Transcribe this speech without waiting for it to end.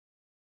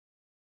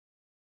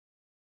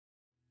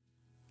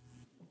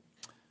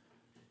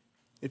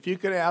If you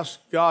could ask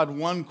God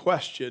one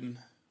question,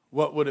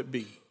 what would it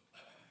be?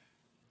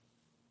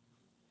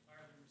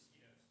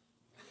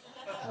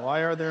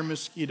 Why are there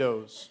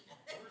mosquitoes?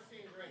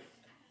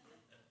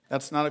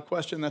 That's not a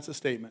question, that's a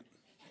statement.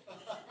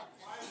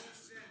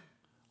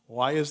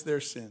 Why is there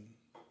sin?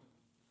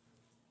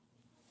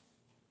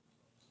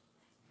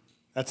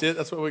 That's it?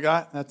 That's what we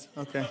got? That's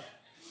okay.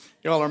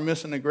 Y'all are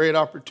missing a great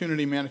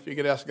opportunity, man. If you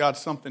could ask God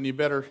something, you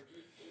better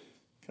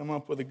come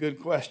up with a good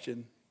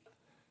question.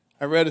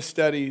 I read a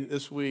study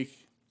this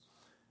week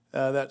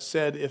that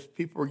said if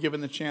people were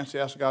given the chance to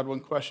ask God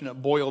one question,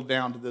 it boiled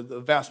down to the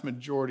vast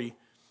majority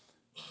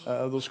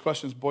of those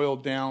questions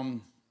boiled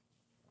down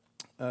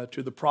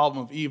to the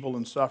problem of evil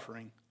and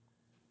suffering.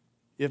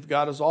 If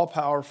God is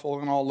all-powerful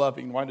and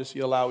all-loving, why does he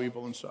allow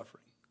evil and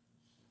suffering?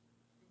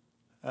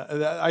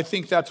 I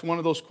think that's one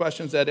of those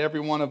questions that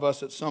every one of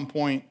us at some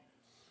point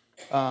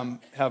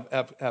have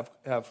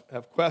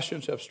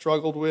questions, have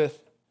struggled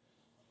with.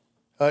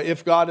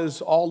 If God is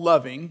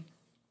all-loving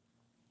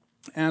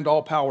and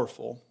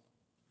all-powerful,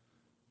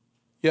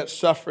 yet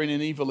suffering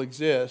and evil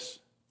exists,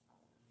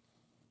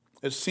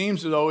 it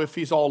seems as though if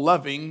he's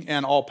all-loving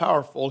and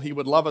all-powerful, he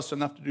would love us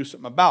enough to do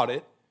something about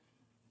it.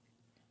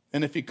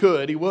 And if he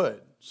could, he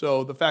would.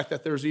 So the fact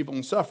that there's evil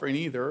and suffering,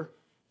 either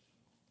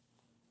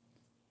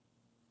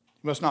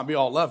he must not be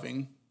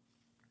all-loving,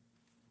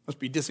 must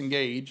be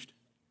disengaged,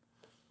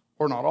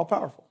 or not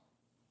all-powerful.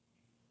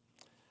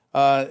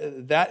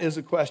 That is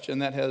a question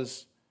that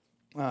has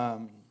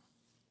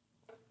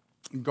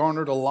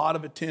garnered a lot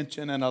of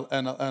attention and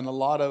a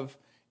lot of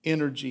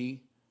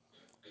energy,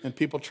 and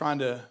people trying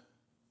to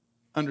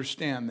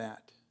understand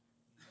that.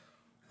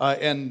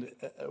 And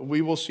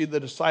we will see the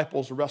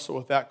disciples wrestle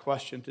with that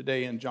question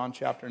today in John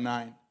chapter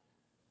 9.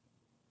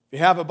 If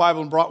you have a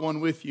Bible and brought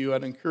one with you,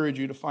 I'd encourage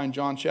you to find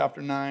John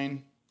chapter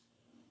 9.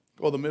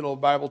 Go to the middle of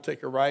the Bible,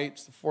 take a right.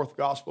 It's the fourth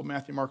gospel,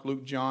 Matthew, Mark,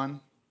 Luke, John.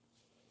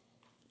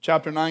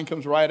 Chapter 9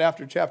 comes right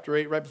after chapter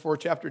 8, right before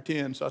chapter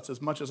 10, so that's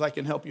as much as I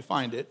can help you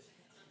find it.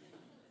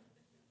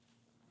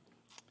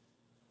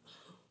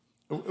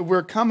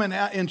 We're coming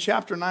out, in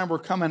chapter 9, we're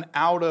coming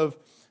out of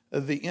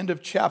the end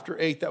of chapter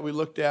 8 that we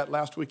looked at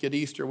last week at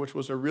Easter, which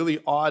was a really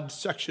odd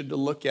section to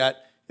look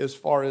at as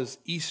far as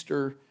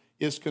Easter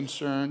is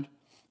concerned.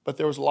 But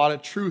there was a lot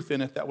of truth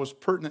in it that was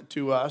pertinent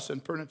to us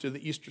and pertinent to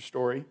the Easter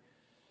story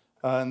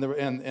and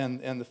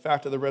the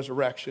fact of the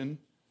resurrection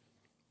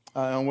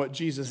and what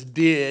Jesus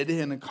did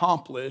and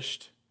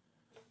accomplished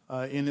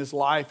in his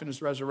life and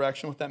his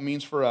resurrection, what that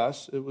means for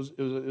us. It was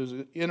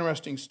an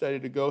interesting study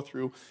to go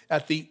through.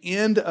 At the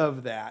end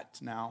of that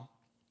now,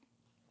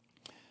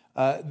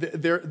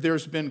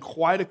 there's been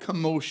quite a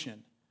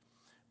commotion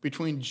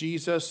between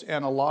Jesus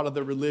and a lot of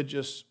the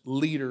religious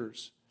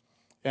leaders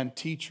and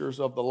teachers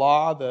of the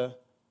law, the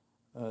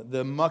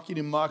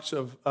muckety-mucks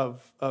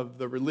of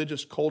the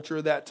religious culture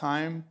at that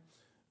time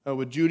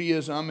with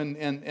Judaism.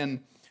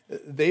 And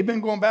they've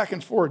been going back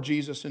and forth,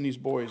 Jesus and these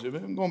boys. They've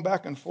been going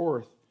back and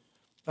forth.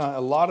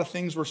 A lot of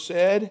things were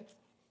said.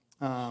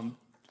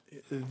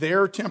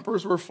 Their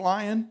tempers were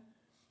flying.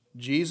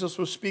 Jesus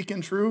was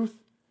speaking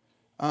truth.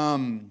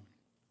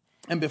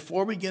 And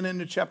before we get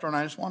into chapter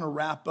 9, I just want to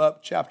wrap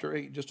up chapter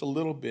 8 just a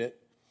little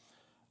bit.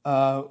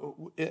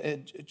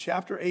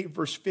 Chapter 8,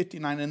 verse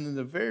 59, and in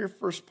the very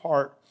first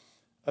part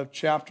of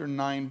chapter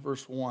 9,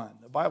 verse 1,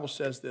 the Bible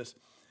says this: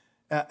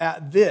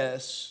 at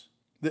this,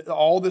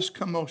 all this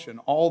commotion,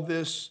 all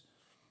this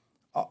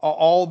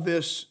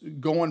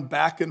going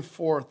back and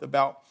forth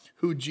about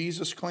who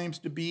Jesus claims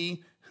to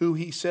be, who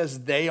he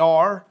says they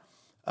are,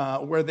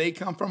 where they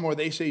come from, where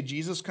they say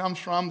Jesus comes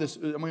from. It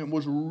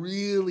was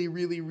really,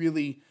 really,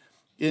 really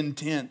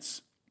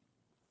intense.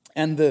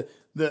 And the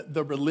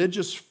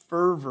religious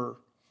fervor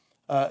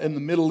in the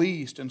Middle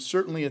East, and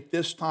certainly at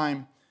this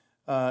time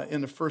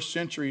in the first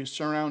century,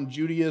 surround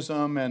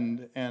Judaism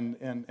and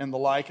the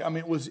like.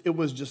 It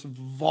was just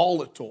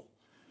volatile.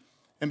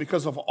 And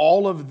because of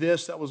all of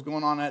this that was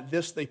going on at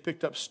this, they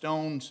picked up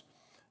stones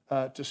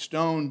to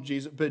stone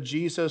Jesus. But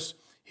Jesus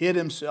hid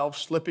himself,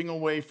 slipping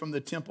away from the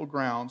temple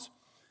grounds.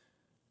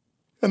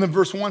 And then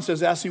verse 1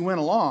 says, as he went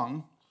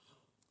along,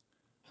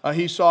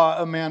 he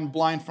saw a man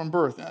blind from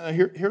birth.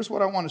 Here's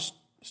what I want to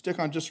stick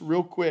on just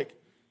real quick.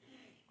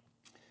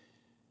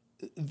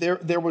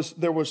 There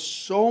was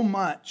so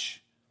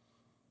much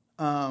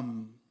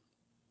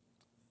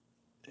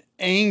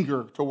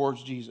anger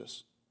towards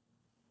Jesus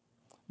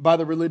by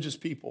the religious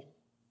people.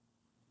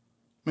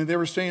 They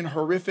were saying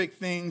horrific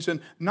things, and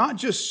not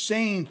just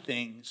saying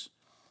things.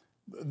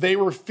 They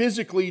were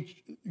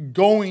physically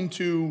going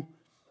to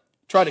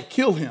try to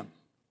kill him.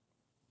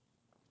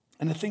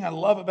 And the thing I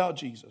love about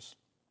Jesus,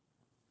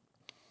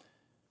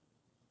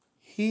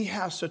 he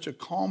has such a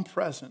calm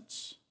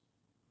presence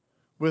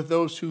with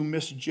those who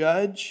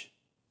misjudge,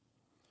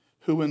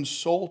 who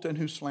insult, and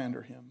who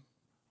slander him.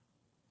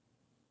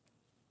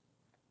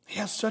 He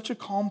has such a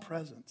calm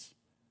presence.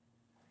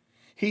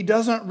 He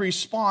doesn't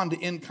respond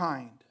in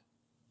kind.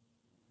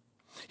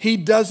 He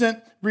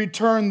doesn't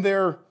return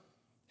their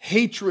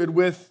hatred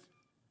with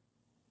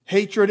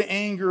hatred,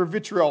 anger,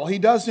 vitriol. He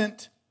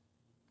doesn't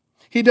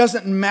He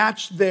doesn't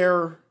match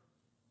their...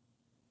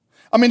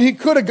 I mean, he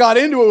could have got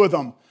into it with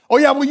them. Oh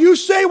yeah, well you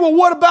say, well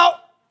what about...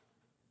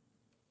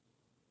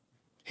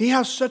 He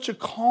has such a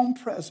calm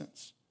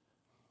presence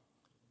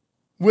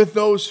with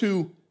those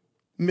who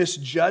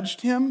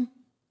misjudged him,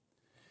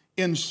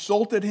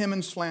 insulted him,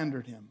 and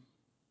slandered him.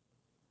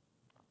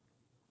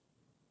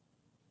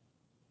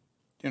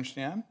 Do you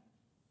understand?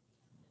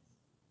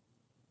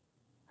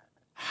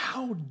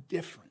 How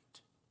different.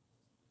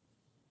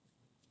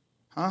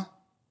 Huh?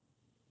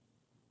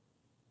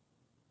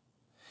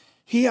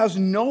 He has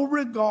no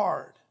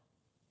regard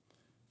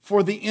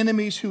for the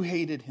enemies who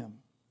hated him.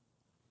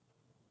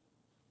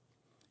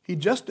 He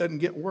just doesn't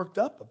get worked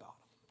up about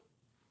them.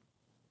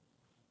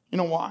 You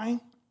know why?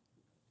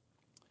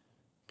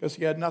 Because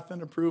he had nothing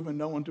to prove and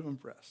no one to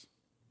impress.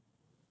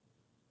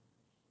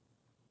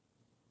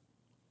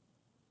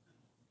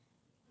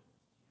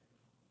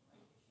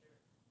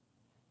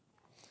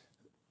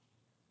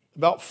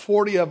 About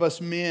 40 of us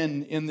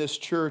men in this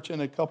church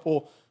and a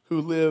couple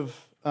who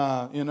live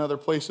in other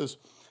places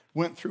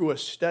went through a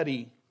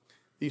study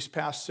these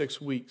past 6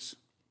 weeks.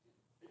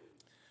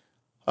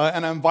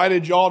 And I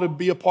invited y'all to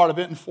be a part of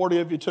it, and 40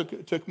 of you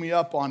took me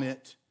up on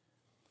it.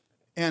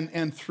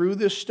 And through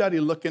this study,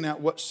 looking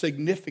at what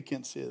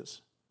significance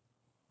is,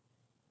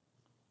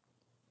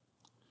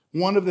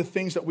 one of the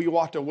things that we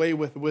walked away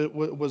with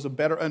was a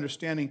better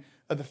understanding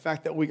of the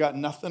fact that we got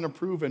nothing to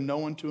prove and no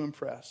one to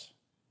impress.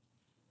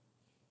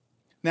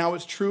 Now,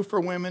 it's true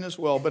for women as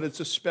well, but it's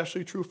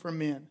especially true for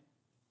men.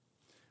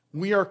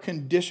 We are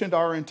conditioned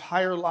our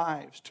entire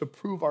lives to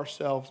prove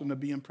ourselves and to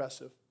be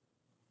impressive.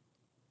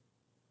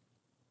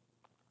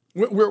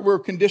 We're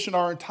conditioned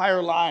our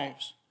entire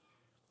lives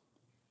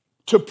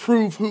to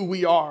prove who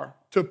we are,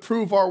 to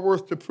prove our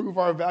worth, to prove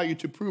our value,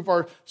 to prove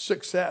our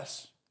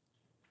success.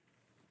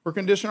 We're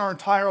conditioned our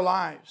entire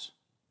lives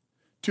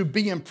to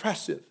be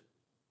impressive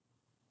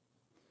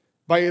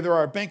by either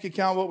our bank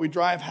account, what we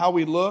drive, how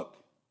we look,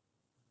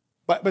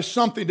 but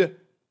something to...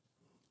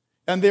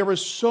 And there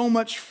is so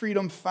much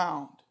freedom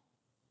found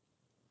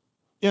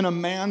in a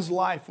man's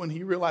life when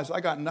he realized, I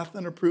got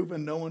nothing to prove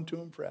and no one to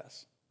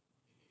impress.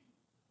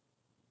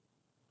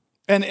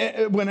 And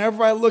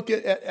whenever I look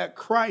at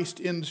Christ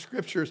in the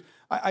Scriptures,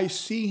 I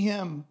see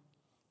him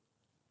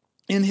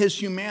in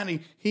his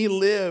humanity. He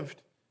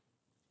lived.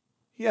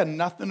 He had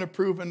nothing to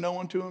prove and no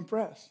one to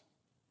impress.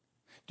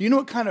 Do you know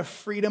what kind of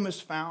freedom is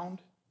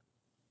found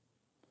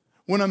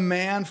when a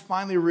man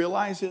finally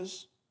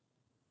realizes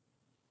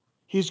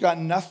he's got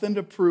nothing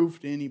to prove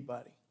to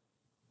anybody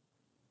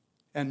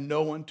and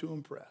no one to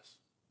impress?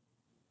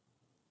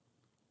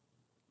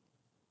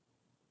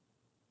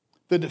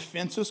 The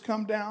defenses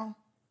come down.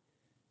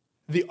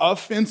 The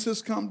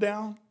offenses come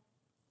down.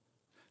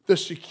 The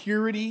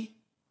security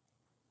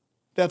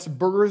that's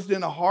birthed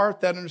in a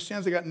heart that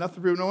understands they got nothing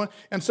to prove to no one.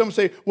 And some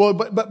say, well,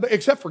 but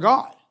except for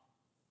God.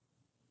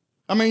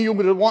 I mean, you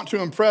would want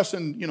to impress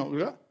and,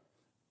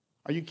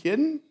 are you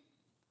kidding?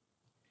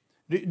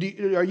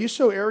 Are you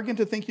so arrogant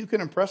to think you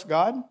can impress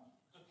God?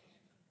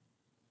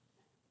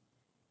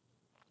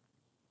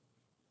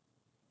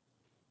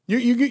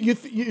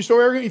 You're so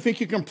arrogant you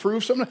think you can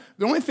prove something?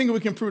 The only thing we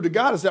can prove to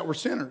God is that we're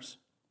sinners.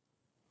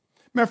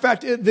 Matter of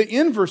fact, the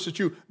inverse is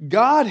true.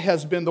 God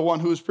has been the one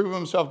who has proven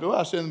himself to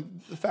us.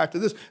 And the fact of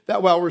this,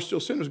 that while we're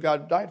still sinners,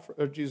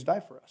 Jesus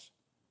died for us.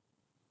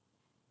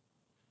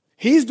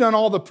 He's done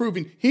all the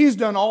proving. He's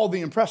done all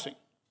the impressing.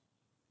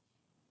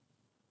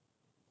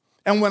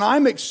 And when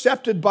I'm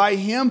accepted by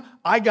him,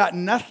 I got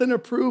nothing to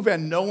prove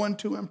and no one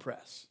to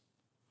impress.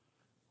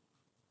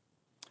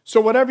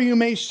 So whatever you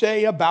may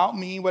say about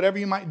me, whatever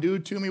you might do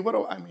to me, I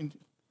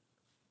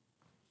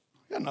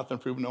got nothing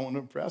to prove, no one to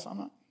impress. I'm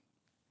not.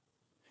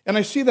 And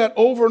I see that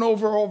over and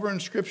over in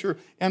Scripture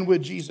and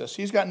with Jesus.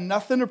 He's got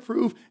nothing to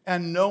prove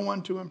and no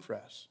one to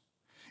impress.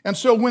 And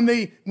so when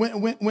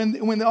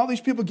all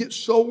these people get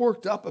so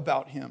worked up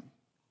about him,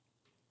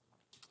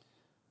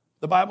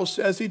 the Bible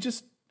says he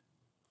just,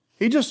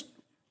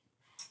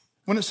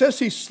 when it says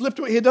he slipped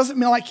away, it doesn't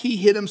mean like he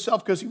hid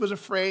himself because he was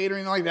afraid or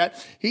anything like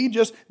that.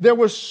 There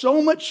was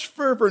so much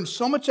fervor and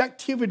so much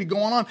activity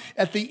going on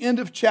at the end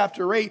of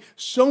chapter 8.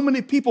 So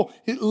many people,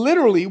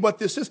 literally what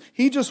this is,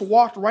 he just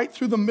walked right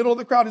through the middle of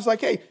the crowd. He's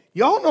like, hey,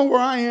 y'all know where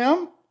I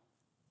am.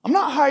 I'm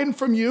not hiding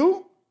from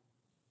you.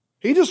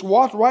 He just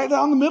walked right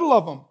down the middle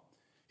of them.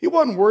 He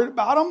wasn't worried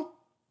about them.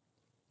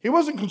 He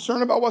wasn't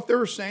concerned about what they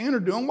were saying or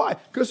doing. Why?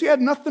 Because he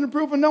had nothing to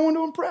prove and no one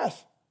to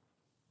impress.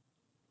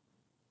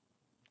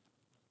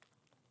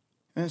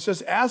 And it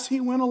says, as he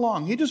went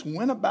along, he just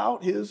went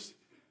about his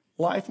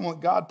life and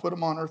what God put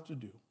him on earth to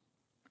do.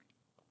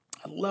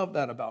 I love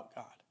that about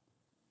God.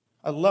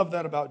 I love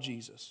that about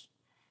Jesus.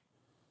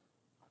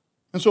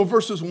 And so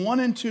verses 1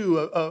 and 2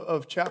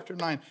 of chapter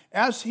 9,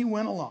 as he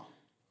went along,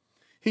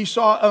 he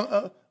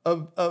saw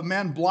a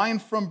man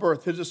blind from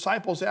birth. His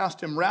disciples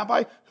asked him,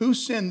 Rabbi, who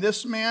sinned,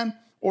 this man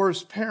or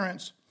his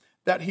parents,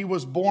 that he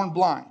was born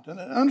blind? And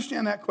I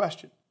understand that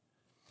question.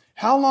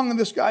 How long had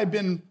this guy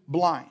been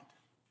blind?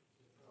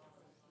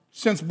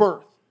 Since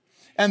birth.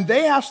 And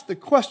they asked the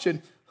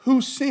question,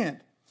 who sinned?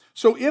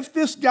 So if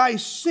this guy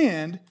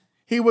sinned,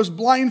 he was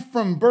blind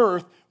from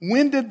birth,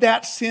 when did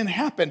that sin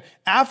happen?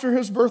 After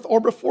his birth or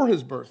before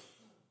his birth?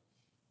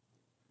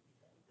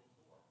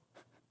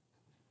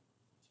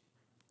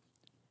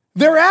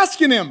 They're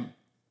asking him.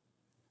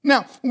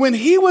 Now, when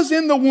he was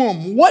in the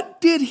womb, what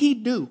did he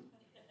do?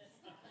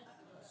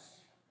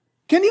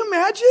 Can you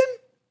imagine?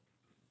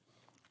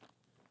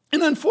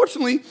 And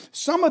unfortunately,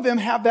 some of them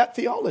have that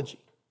theology.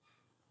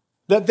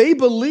 That they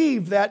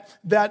believe that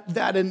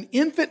an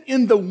infant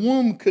in the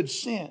womb could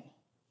sin.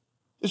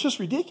 It's just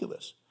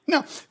ridiculous.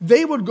 Now,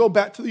 they would go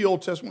back to the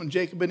Old Testament when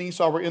Jacob and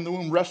Esau were in the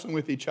womb wrestling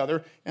with each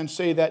other and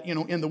say that,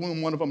 in the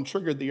womb, one of them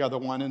triggered the other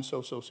one and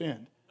so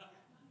sinned.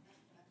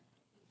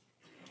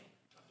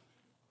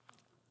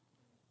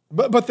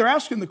 But they're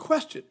asking the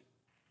question,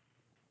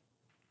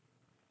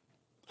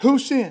 who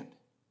sinned?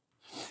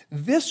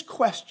 This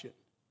question,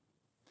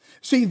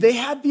 see, they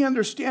had the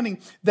understanding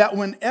that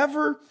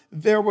whenever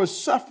there was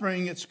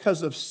suffering, it's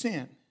because of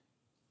sin.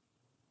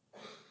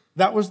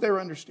 That was their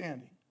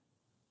understanding.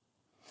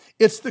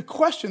 It's the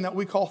question that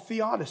we call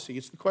theodicy.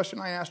 It's the question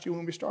I asked you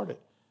when we started.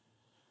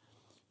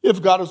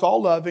 If God is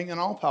all loving and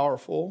all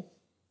powerful,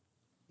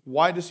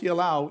 why does he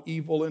allow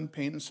evil and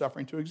pain and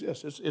suffering to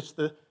exist? It's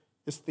the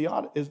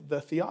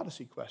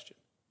theodicy question.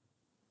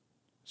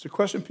 It's a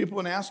question people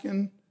have been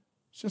asking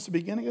since the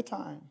beginning of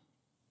time.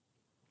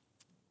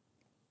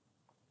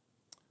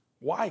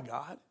 Why,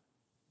 God?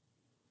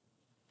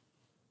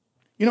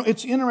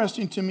 It's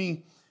interesting to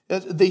me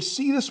that they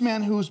see this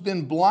man who's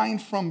been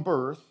blind from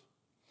birth,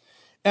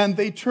 and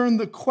they turn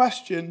the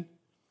question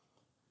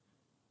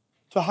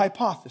to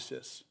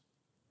hypothesis.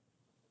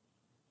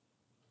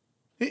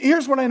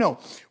 Here's what I know.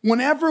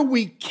 Whenever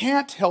we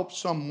can't help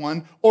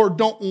someone or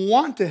don't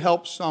want to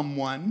help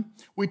someone,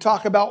 we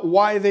talk about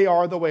why they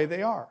are the way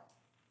they are.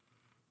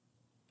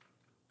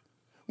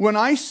 When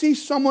I see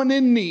someone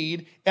in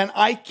need and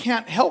I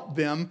can't help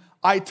them,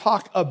 I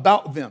talk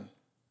about them.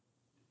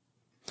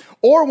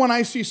 Or when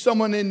I see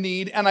someone in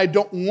need and I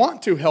don't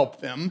want to help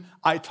them,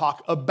 I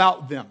talk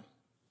about them.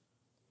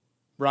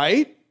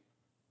 Right?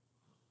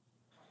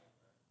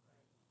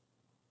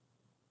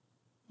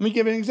 Let me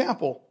give you an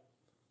example.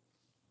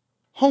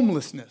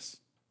 Homelessness.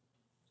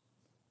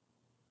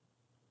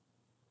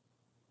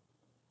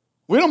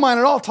 We don't mind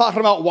at all talking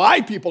about why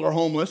people are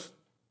homeless.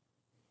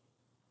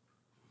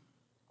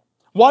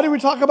 Why do we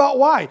talk about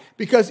why?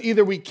 Because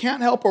either we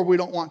can't help or we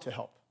don't want to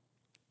help.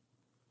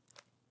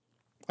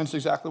 That's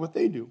exactly what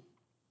they do.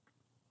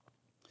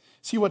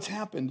 See, what's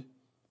happened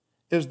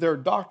is their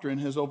doctrine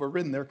has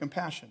overridden their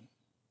compassion.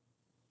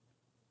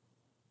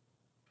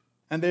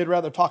 And they'd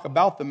rather talk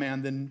about the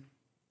man than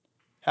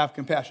have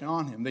compassion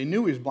on him. They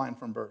knew he was blind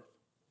from birth.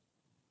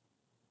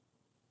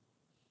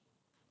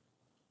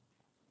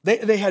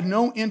 They had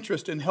no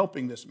interest in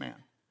helping this man.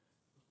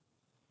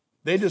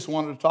 They just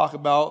wanted to talk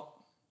about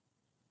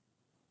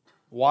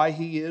why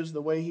he is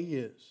the way he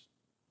is.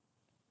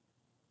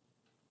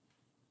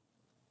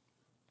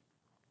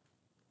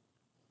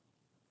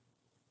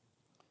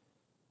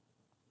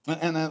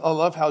 And I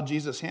love how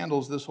Jesus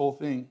handles this whole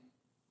thing.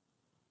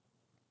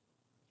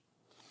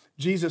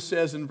 Jesus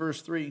says in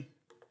verse 3,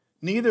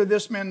 neither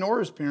this man nor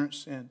his parents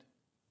sinned,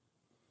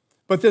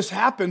 but this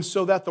happened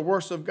so that the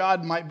works of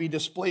God might be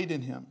displayed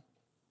in him.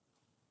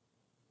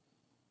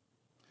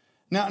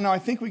 Now I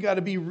think we got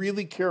to be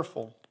really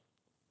careful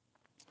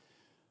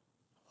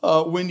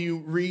when you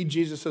read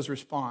Jesus'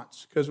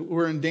 response, because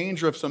we're in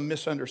danger of some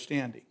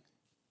misunderstanding.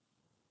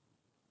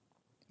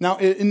 Now,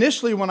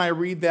 initially when I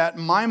read that,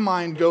 my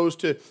mind goes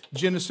to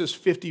Genesis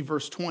 50,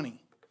 verse 20.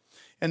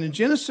 And in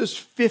Genesis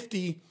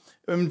 50,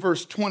 in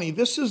verse 20,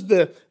 this is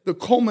the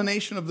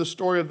culmination of the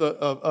story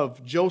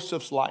of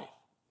Joseph's life.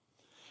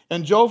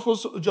 And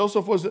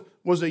Joseph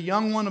was a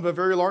young one of a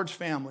very large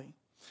family.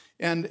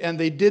 And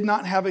he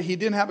didn't have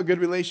a good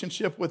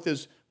relationship with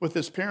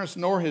his parents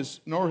nor his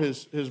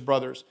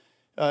brothers.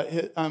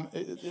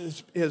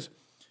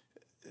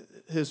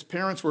 His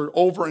parents were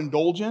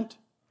overindulgent.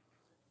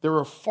 They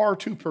were far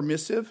too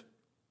permissive.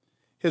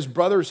 His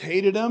brothers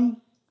hated him.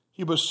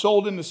 He was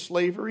sold into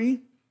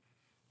slavery.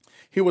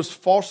 He was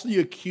falsely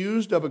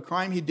accused of a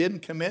crime he didn't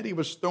commit. He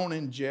was thrown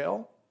in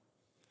jail.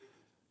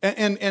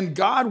 And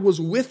God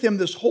was with him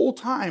this whole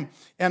time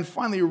and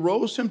finally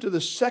rose him to the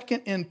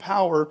second in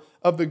power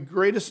of the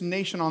greatest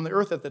nation on the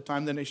earth at the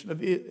time, the nation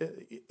of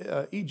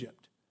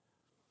Egypt.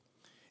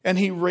 And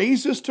he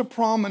raises to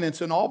prominence,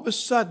 and all of a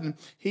sudden,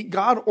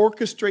 God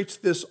orchestrates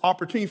this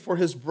opportunity for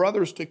his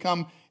brothers to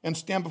come and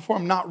stand before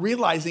him, not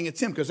realizing it's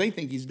him because they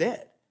think he's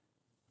dead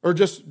or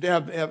just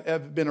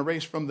have been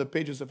erased from the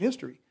pages of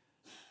history.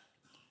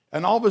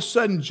 And all of a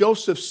sudden,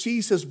 Joseph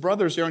sees his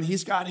brothers there, and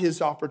he's got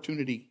his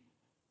opportunity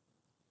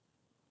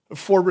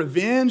for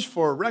revenge,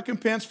 for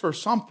recompense, for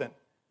something.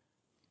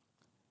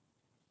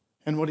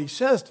 And what he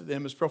says to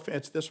them is profound.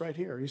 It's this right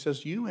here. He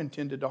says, you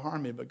intended to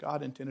harm me, but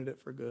God intended it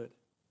for good.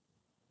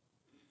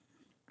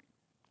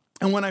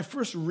 And when I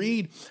first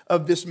read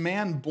of this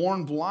man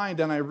born blind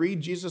and I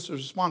read Jesus'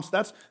 response,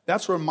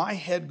 that's where my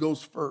head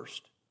goes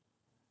first.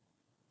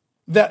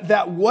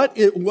 That what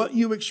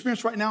you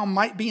experience right now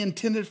might be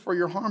intended for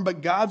your harm,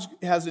 but God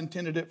has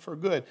intended it for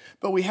good.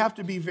 But we have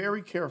to be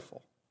very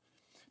careful,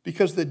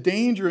 because the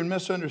danger in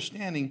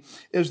misunderstanding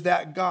is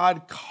that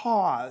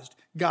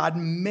God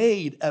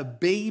made a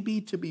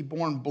baby to be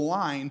born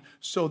blind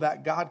so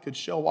that God could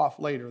show off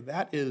later.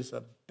 That is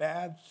a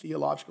bad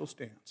theological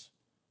stance.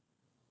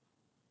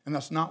 And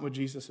that's not what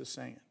Jesus is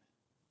saying.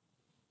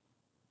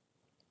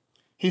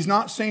 He's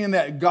not saying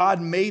that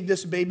God made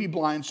this baby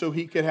blind so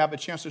he could have a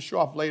chance to show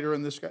off later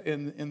in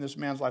this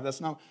man's life. That's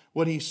not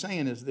what he's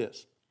saying. Is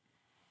this.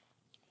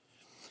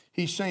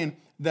 He's saying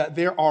that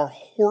there are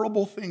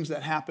horrible things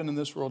that happen in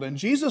this world. And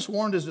Jesus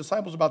warned his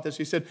disciples about this.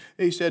 He said,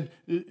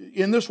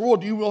 in this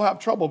world you will have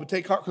trouble, but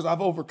take heart because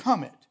I've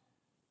overcome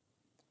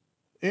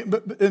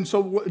it. And so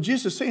what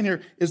Jesus is saying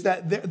here is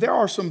that there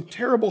are some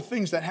terrible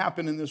things that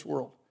happen in this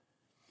world.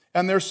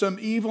 And there's some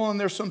evil and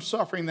there's some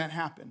suffering that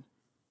happen.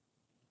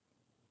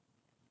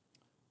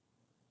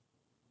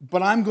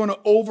 But I'm going to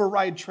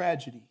override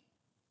tragedy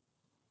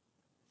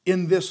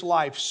in this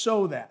life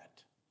so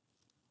that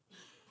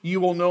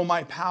you will know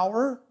my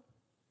power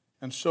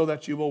and so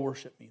that you will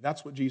worship me.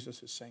 That's what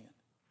Jesus is saying.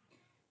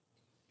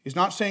 He's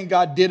not saying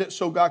God did it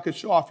so God could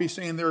show off. He's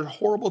saying there are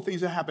horrible things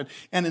that happen.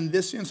 And in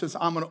this instance,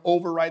 I'm going to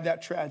override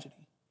that tragedy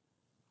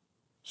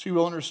so you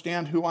will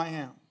understand who I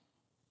am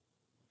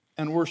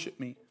and worship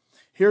me.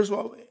 Here's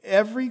what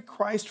every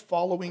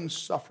Christ-following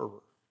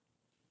sufferer,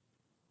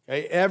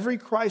 every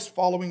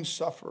Christ-following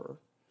sufferer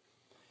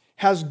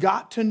has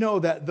got to know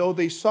that though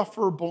they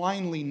suffer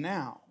blindly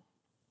now,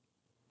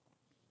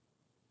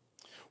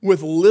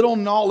 with little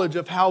knowledge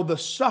of how the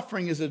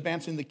suffering is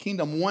advancing the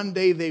kingdom, one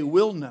day they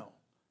will know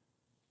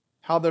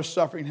how their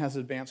suffering has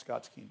advanced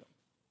God's kingdom.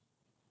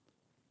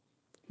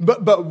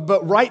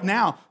 But right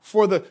now,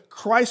 for the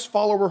Christ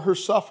follower who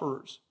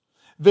sufferers,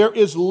 there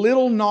is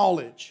little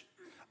knowledge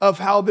of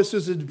how this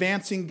is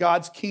advancing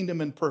God's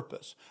kingdom and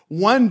purpose.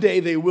 One day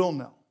they will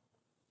know.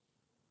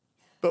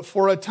 But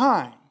for a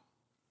time,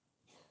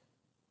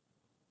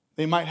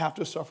 they might have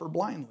to suffer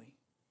blindly.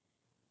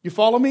 You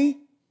follow me?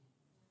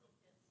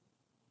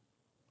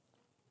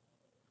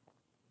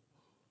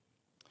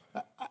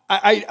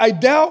 I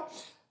doubt,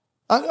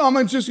 I'm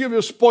going to just give you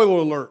a spoiler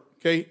alert,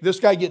 okay? This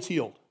guy gets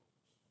healed.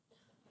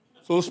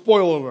 So a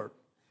spoiler alert.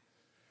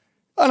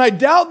 And I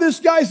doubt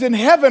this guy's in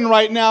heaven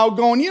right now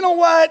going, you know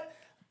what?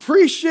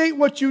 Appreciate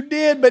what you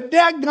did, but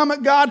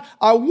dadgummit God,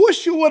 I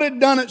wish you would have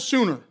done it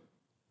sooner.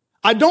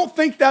 I don't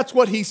think that's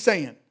what he's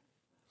saying.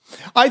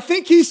 I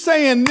think he's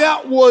saying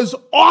that was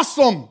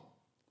awesome.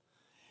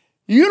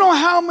 You know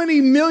how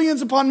many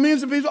millions upon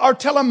millions of people are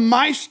telling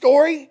my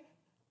story?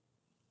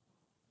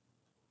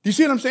 Do you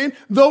see what I'm saying?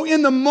 Though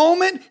in the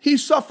moment he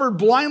suffered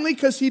blindly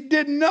because he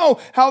didn't know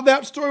how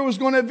that story was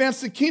going to advance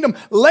the kingdom.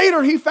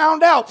 Later he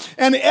found out.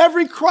 And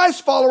every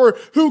Christ follower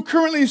who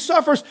currently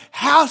suffers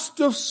has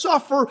to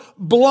suffer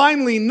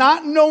blindly,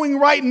 not knowing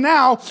right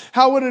now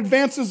how it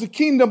advances the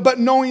kingdom, but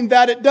knowing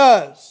that it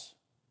does.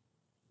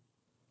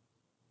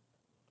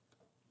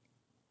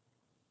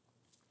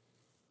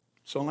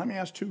 So let me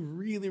ask two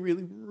really,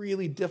 really,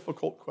 really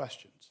difficult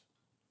questions.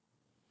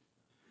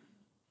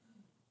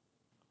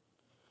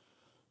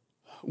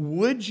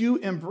 Would you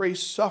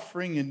embrace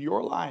suffering in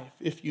your life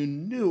if you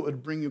knew it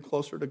would bring you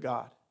closer to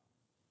God?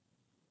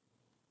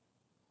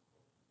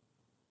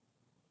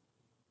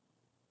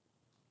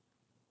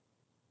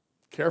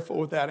 Careful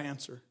with that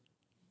answer.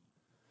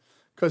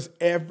 Because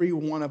every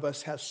one of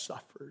us has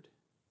suffered.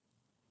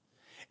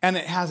 And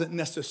it hasn't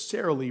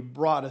necessarily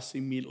brought us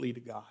immediately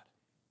to God.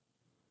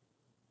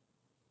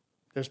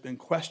 There's been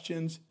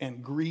questions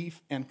and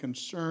grief and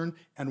concern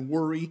and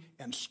worry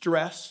and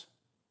stress.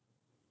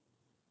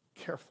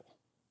 Careful.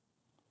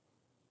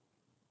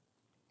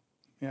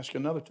 Let me ask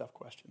you another tough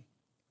question.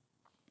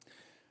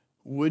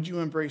 Would you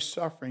embrace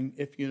suffering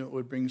if you knew it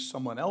would bring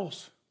someone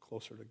else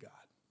closer to God?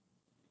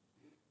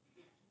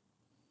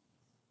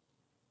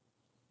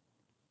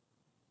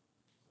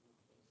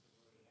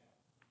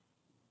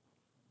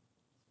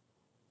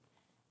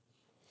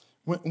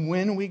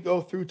 When we go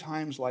through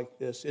times like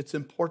this, it's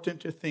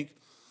important to think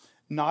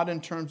not in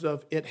terms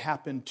of it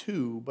happened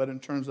to, but in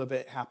terms of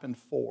it happened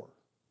for.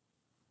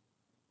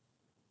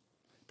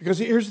 Because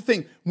here's the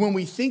thing, when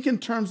we think in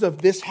terms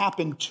of this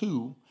happened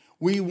to,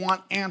 we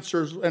want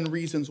answers and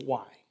reasons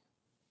why.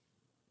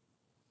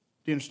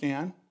 Do you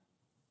understand?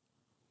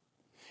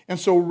 And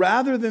so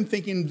rather than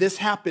thinking this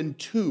happened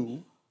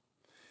to,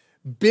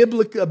 a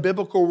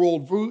biblical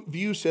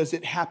worldview says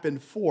it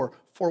happened for.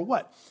 For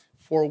what?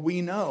 For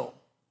we know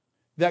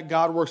that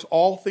God works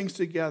all things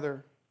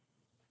together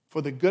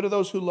for the good of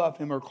those who love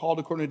him, are called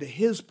according to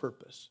his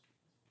purpose.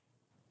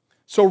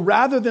 So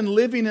rather than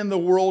living in the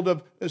world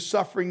of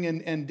suffering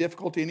and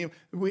difficulty, and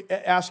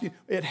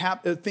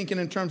thinking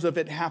in terms of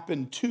it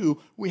happened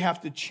to, we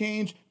have to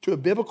change to a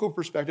biblical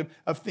perspective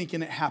of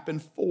thinking it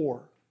happened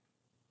for.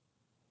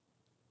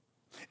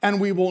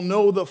 And we will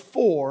know the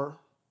for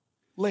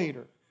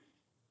later.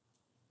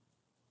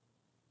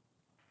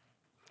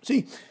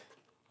 See,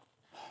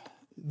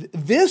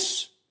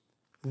 this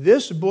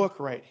book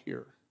right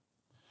here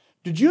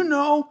Did you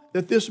know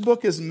that this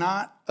book is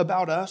not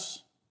about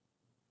us?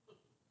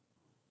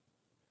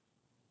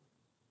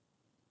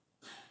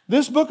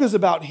 This book is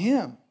about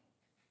him.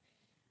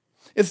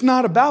 It's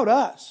not about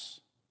us.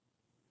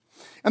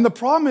 And the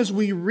problem is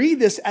we read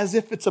this as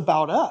if it's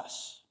about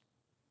us.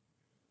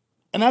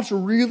 And that's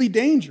really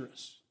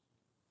dangerous.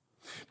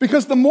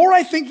 Because the more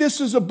I think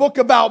this is a book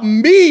about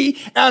me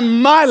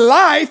and my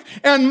life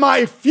and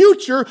my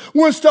future,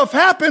 when stuff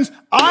happens,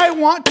 I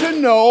want to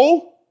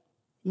know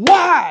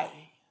why.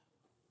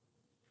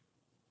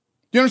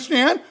 Do you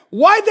understand?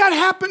 Why that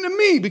happened to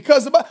me?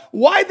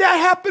 Why that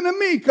happened to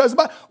me?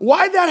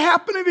 Why that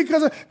happened to me?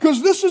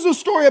 Because this is a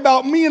story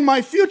about me and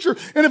my future.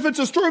 And if it's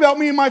a story about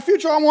me and my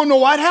future, I want to know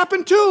what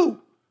happened too.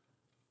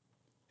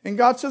 And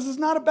God says it's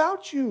not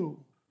about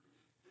you.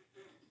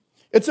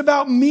 It's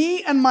about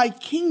me and my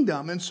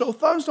kingdom. And so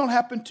things don't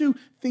happen to,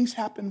 things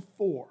happen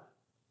for.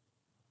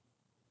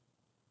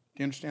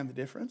 Do you understand the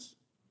difference?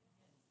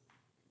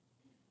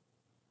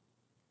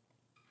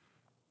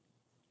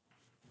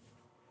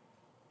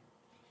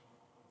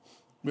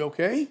 We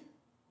okay?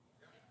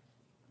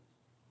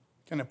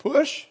 Can I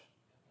push?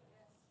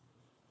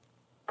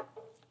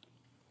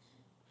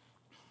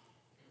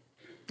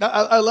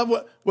 I love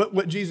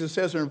what Jesus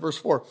says here in verse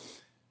 4.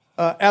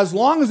 As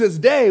long as it's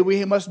day,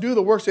 we must do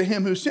the works of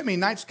him who sent me.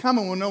 Night's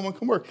coming when no one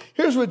can work.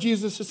 Here's what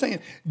Jesus is saying.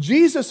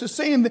 Jesus is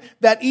saying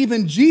that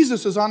even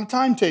Jesus is on a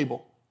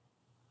timetable.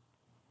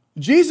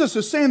 Jesus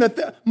is saying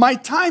that my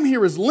time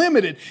here is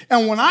limited.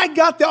 And when I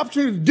got the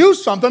opportunity to do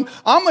something,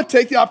 I'm going to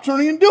take the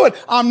opportunity and do it.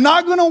 I'm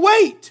not going to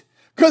wait.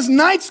 Because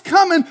night's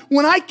coming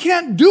when I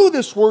can't do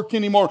this work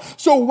anymore.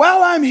 So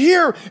while I'm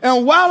here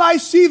and while I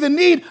see the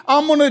need,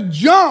 I'm going to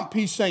jump,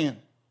 he's saying.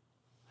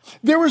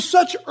 There was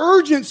such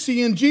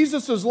urgency in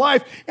Jesus'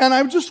 life, and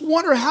I just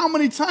wonder how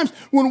many times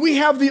when we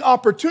have the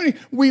opportunity,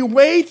 we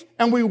wait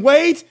and we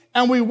wait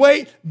and we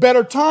wait.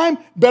 Better time,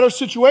 better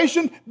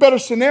situation, better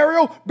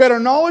scenario, better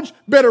knowledge,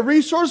 better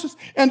resources.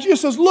 And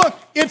Jesus says, look,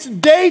 it's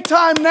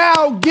daytime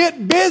now,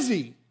 get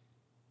busy.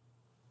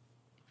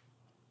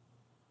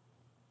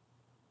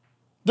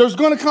 There's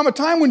going to come a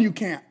time when you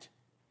can't.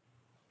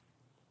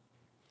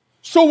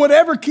 So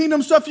whatever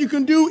kingdom stuff you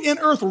can do in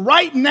earth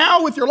right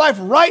now with your life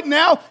right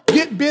now,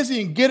 get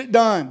busy and get it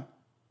done.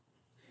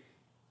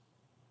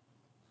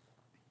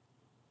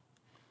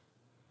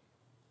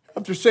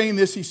 After saying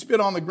this, he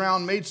spit on the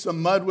ground, made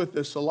some mud with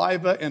the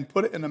saliva, and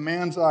put it in a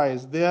man's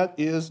eyes. That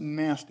is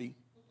nasty.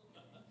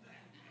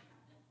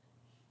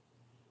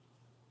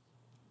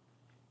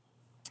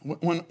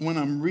 When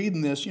I'm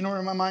reading this, you know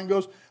where my mind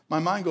goes? My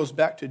mind goes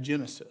back to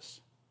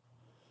Genesis.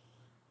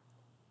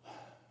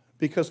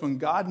 Because when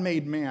God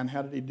made man,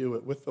 how did he do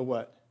it? With the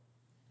what?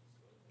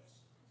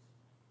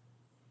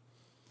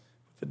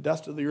 With the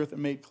dust of the earth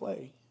and made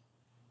clay.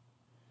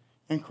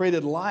 And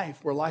created life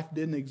where life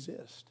didn't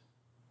exist.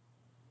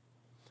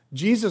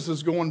 Jesus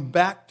is going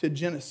back to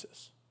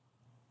Genesis.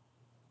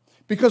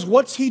 Because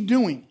what's he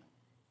doing?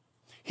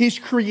 He's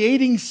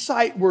creating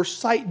sight where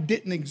sight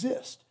didn't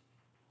exist.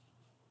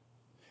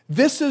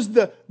 This is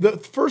the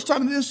first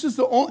time, this is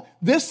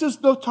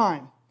the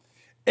time.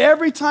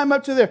 Every time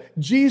up to there,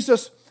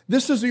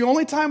 this is the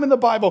only time in the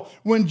Bible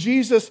when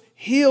Jesus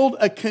healed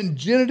a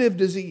congenitive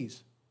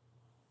disease.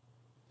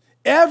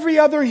 Every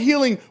other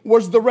healing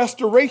was the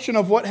restoration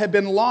of what had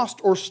been lost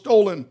or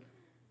stolen.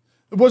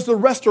 It was the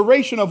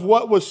restoration of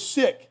what was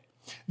sick.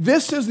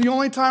 This is the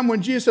only time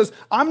when Jesus says,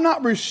 I'm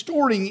not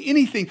restoring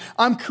anything.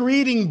 I'm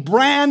creating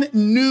brand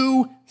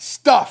new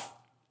stuff.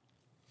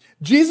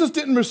 Jesus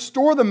didn't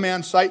restore the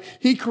man's sight.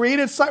 He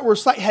created sight where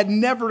sight had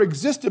never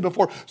existed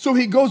before. So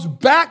he goes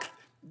back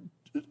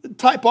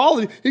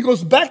typology. He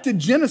goes back to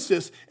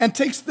Genesis and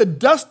takes the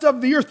dust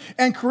of the earth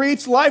and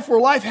creates life where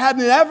life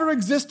hadn't ever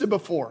existed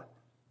before.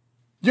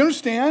 Do you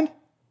understand?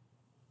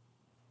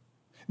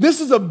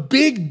 This is a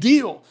big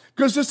deal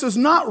because this is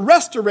not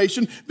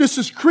restoration. This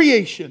is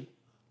creation.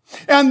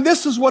 And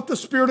this is what the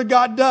Spirit of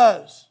God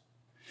does.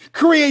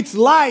 Creates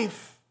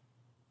life.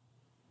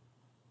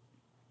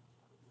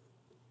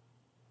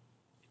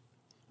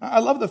 I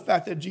love the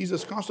fact that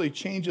Jesus constantly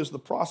changes the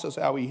process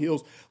how he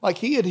heals. Like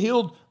he had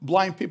healed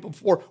blind people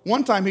before.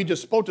 One time he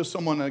just spoke to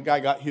someone and a guy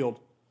got healed.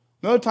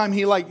 Another time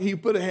he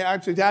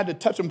actually had to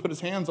touch him, put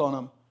his hands on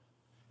him.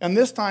 And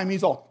this time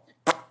he's all.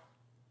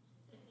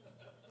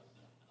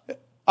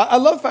 I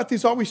love the fact that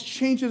he's always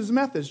changing his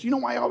methods. You know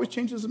why he always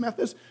changes his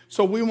methods?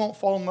 So we won't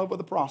fall in love with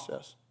the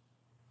process.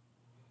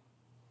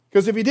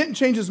 Because if he didn't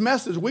change his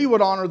methods, we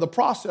would honor the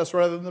process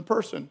rather than the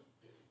person.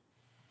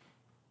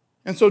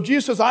 And so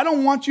Jesus says, I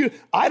don't want you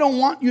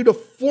to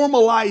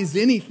formalize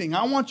anything.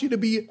 I want you to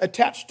be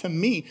attached to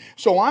me.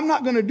 So I'm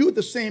not going to do it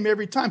the same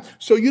every time.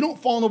 So you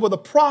don't fall in love with the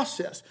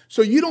process.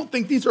 So you don't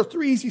think these are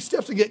 3 easy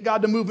steps to get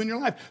God to move in your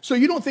life. So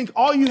you don't think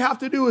all you have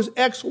to do is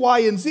X,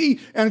 Y, and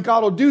Z and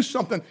God will do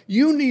something.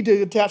 You need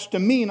to attach to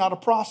me, not a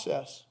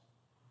process.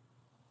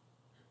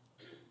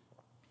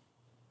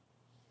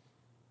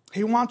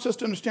 He wants us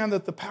to understand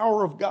that the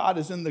power of God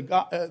is in the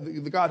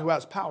God who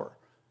has power.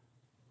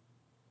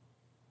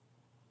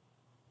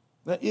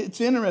 It's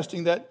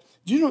interesting that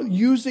Do you know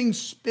using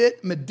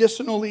spit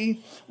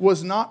medicinally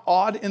was not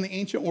odd in the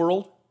ancient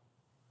world?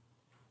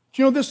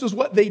 Do you know this is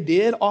what they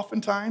did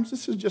oftentimes?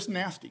 This is just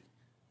nasty.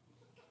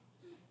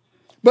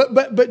 But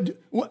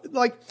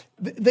like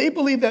they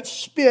believe that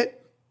spit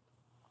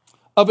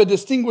of a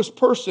distinguished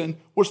person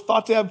was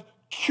thought to have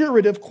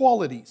curative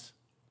qualities.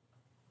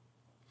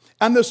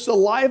 And the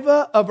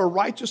saliva of a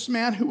righteous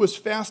man who was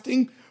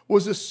fasting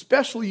was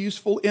especially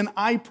useful in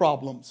eye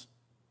problems.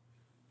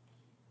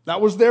 That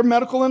was their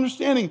medical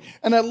understanding.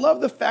 And I love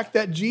the fact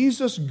that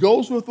Jesus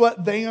goes with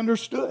what they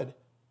understood.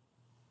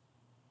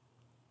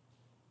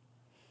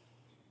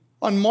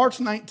 On March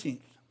 19th,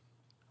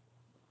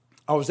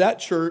 I was at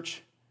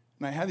church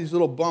and I had these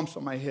little bumps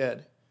on my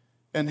head.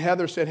 And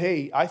Heather said,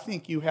 "Hey, I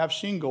think you have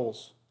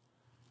shingles."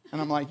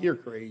 And I'm like, "You're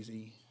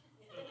crazy."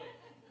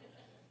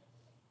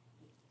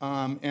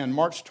 And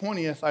March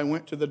 20th, I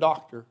went to the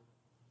doctor.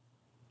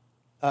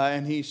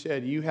 And he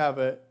said, "You have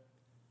a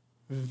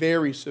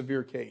very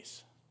severe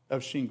case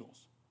of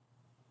shingles."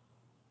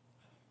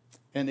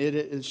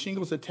 And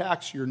shingles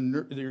attacks your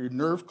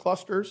nerve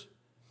clusters.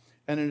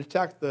 And it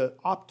attacked the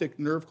optic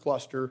nerve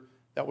cluster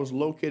that was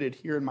located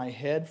here in my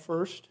head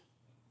first.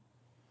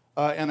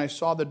 And I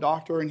saw the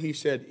doctor, and he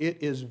said,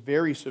 "It is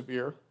very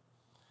severe.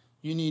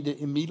 You need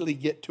to immediately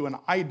get to an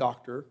eye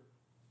doctor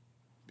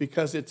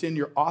because it's in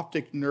your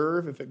optic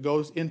nerve. If it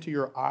goes into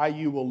your eye,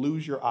 you will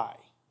lose your eye.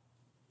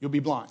 You'll be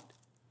blind."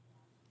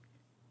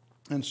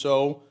 And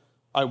so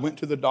I went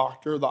to the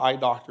doctor, the eye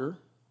doctor,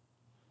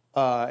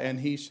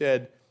 and he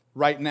said,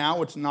 "Right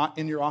now it's not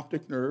in your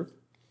optic nerve."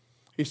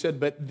 He said,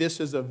 "But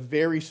this is a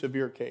very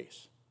severe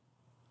case.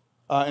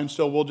 And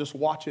so we'll just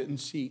watch it and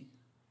see."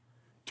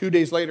 2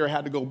 days later, I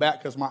had to go back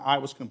because my eye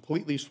was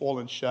completely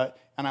swollen shut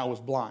and I was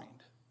blind.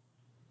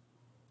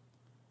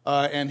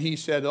 And he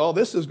said, "Oh,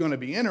 this is going to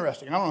be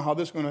interesting. I don't know how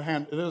this is going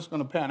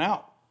to pan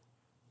out."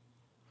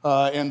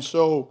 And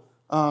so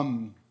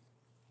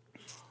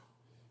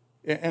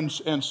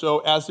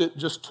as it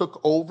just took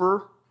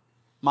over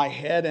my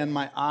head and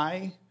my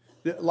eye,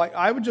 like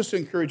I would just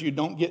encourage you,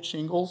 don't get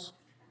shingles.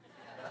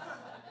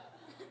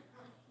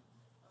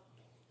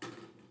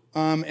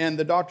 And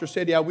the doctor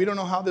said, "Yeah, we don't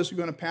know how this is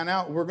going to pan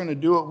out. We're going to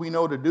do what we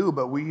know to do,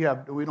 but we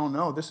don't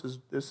know. This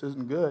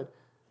isn't good."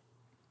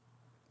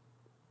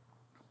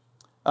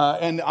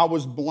 And I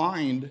was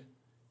blind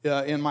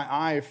in my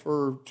eye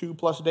for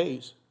 2+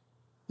 days,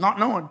 not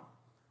knowing.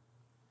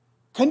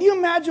 Can you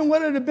imagine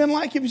what it would have been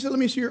like if you said, "Let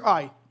me see your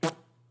eye"?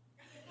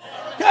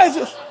 Guys,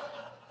 that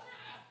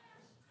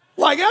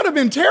would have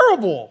been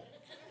terrible.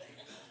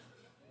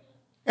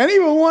 And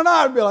even one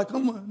eye would be like,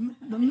 "I'm going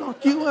to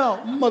knock you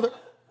out, mother."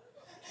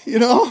 You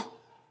know?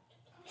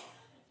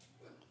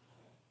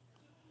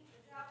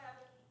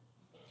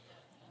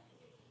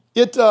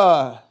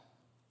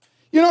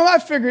 I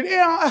figured,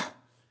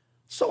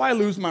 so I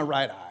lose my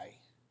right eye.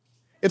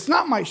 It's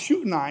not my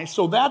shooting eye,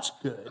 so that's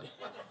good.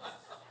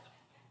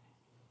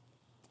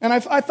 And I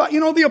thought,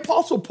 the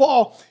Apostle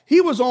Paul,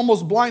 he was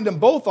almost blind in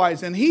both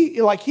eyes, and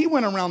he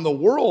went around the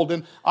world,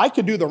 and I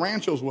could do the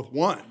ranchos with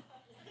one.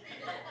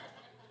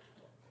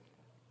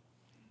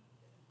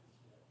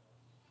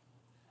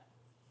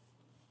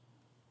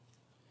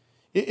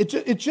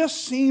 It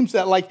just seems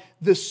that like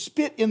the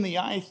spit in the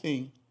eye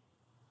thing,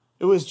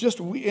 it was just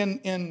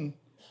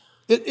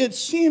it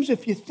seems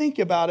if you think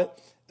about it,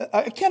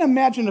 I can't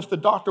imagine if the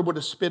doctor would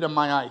have spit in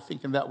my eye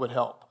thinking that would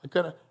help.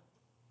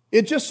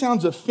 It just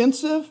sounds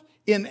offensive,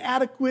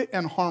 inadequate,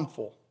 and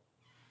harmful,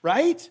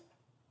 right?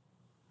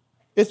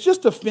 It's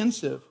just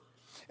offensive.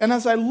 And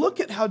as I look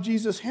at how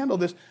Jesus handled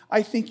this,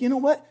 I think, you know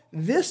what?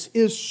 This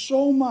is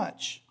so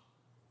much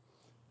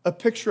a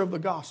picture of the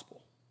gospel.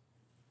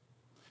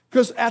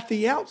 Because at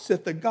the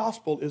outset, the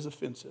gospel is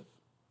offensive.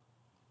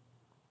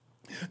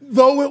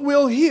 Though it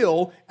will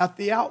heal, at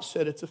the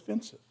outset, it's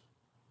offensive.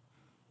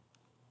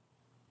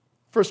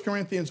 1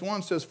 Corinthians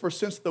 1 says, "For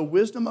since in the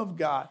wisdom of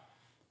God,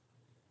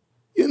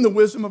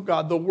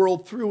 the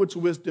world through its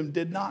wisdom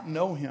did not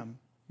know him,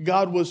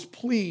 God was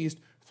pleased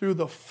through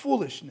the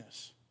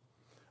foolishness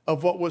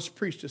of what was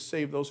preached to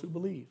save those who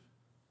believe."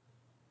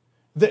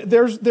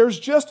 There's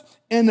just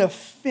an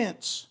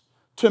offense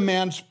to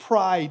man's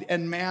pride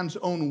and man's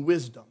own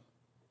wisdom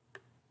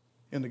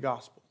in the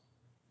gospel.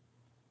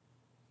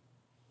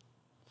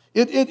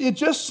 It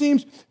just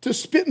seems to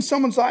spit in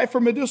someone's eye for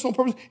medicinal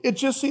purposes. It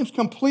just seems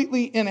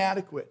completely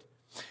inadequate.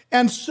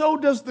 And so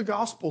does the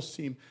gospel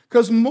seem.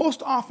 Because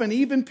most often,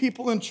 even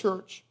people in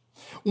church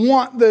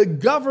want the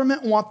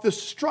government, want the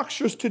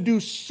structures to do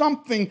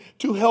something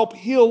to help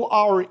heal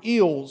our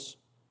ills.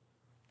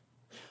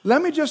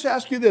 Let me just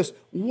ask you this.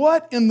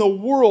 What in the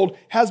world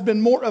has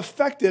been more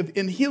effective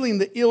in healing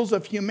the ills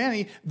of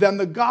humanity than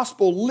the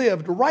gospel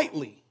lived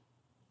rightly?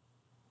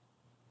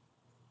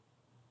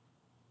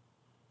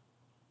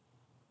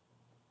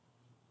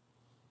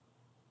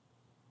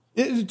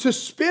 To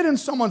spit in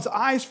someone's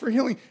eyes for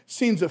healing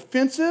seems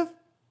offensive,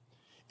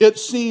 it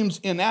seems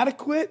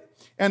inadequate,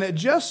 and it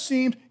just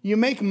seems you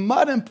make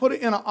mud and put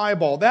it in an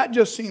eyeball. That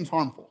just seems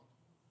harmful.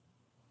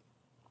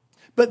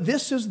 But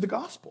this is the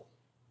gospel.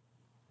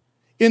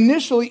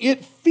 Initially,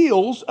 it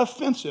feels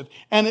offensive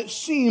and it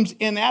seems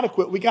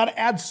inadequate. We got to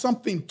add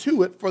something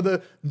to it for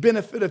the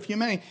benefit of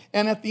humanity.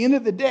 And at the end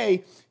of the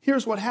day,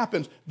 here's what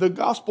happens. The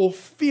gospel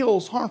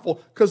feels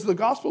harmful because the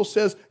gospel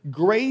says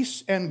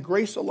grace and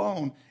grace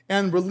alone.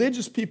 And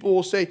religious people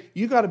will say,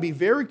 you got to be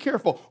very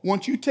careful.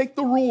 Once you take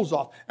the rules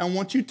off and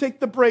once you take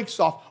the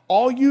brakes off,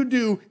 all you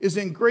do is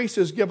in grace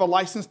is give a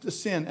license to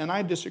sin. And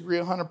I disagree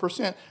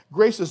 100%.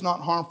 Grace is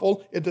not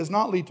harmful. It does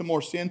not lead to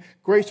more sin.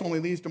 Grace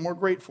only leads to more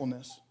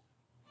gratefulness.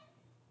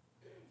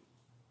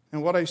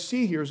 And what I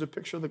see here is a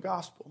picture of the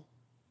gospel.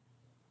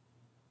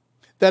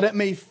 That it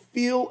may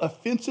feel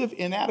offensive,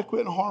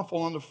 inadequate, and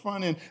harmful on the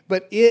front end,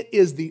 but it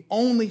is the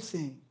only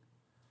thing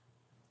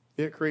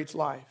that creates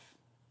life.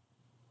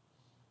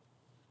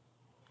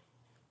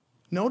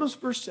 Notice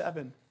verse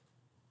 7.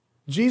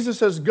 Jesus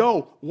says,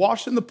 go,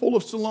 wash in the pool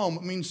of Siloam.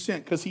 It means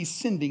sent, because he's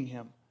sending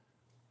him.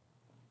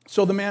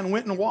 So the man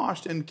went and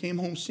washed and came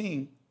home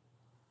seeing.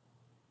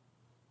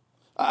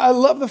 I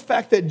love the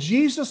fact that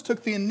Jesus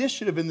took the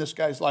initiative in this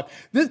guy's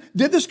life. Did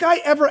this guy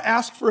ever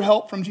ask for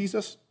help from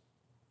Jesus?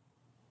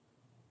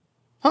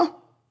 Huh?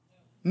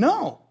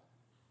 No.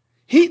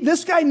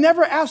 This guy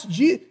never asked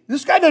Jesus.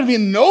 This guy doesn't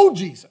even know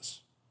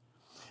Jesus.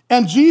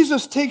 And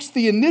Jesus takes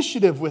the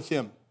initiative with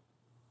him.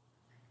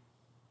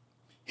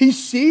 He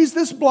sees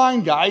this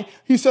blind guy.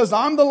 He says,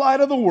 I'm the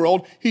light of the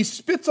world. He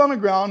spits on the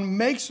ground,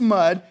 makes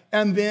mud,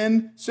 and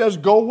then says,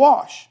 go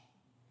wash.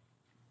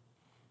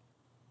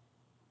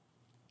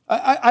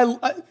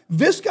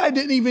 This guy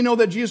didn't even know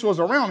that Jesus was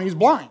around. He's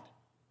blind.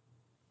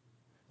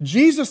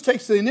 Jesus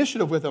takes the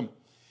initiative with him.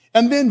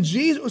 And then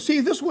Jesus, see,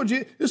 this is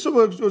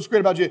what's great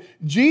about Jesus.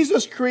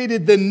 Jesus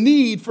created the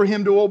need for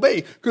him to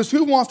obey. Because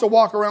who wants to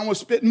walk around with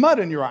spit and mud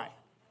in your eye?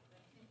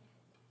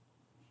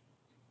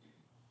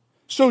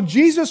 So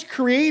Jesus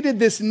created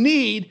this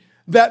need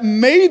that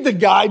made the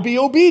guy be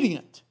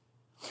obedient.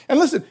 And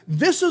listen,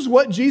 this is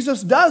what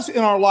Jesus does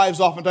in our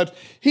lives oftentimes.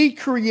 He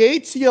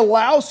creates, he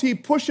allows, he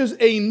pushes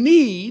a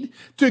need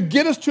to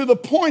get us to the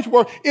point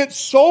where it's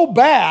so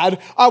bad,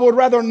 I would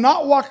rather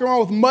not walk around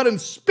with mud and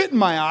spit in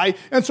my eye,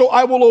 and so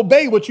I will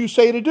obey what you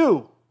say to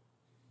do.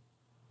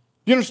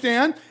 You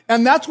understand?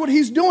 And that's what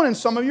he's doing in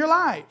some of your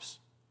lives.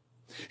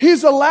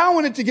 He's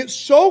allowing it to get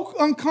so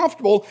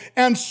uncomfortable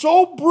and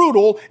so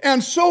brutal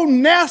and so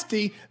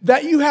nasty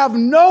that you have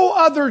no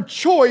other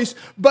choice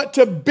but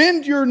to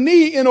bend your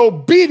knee in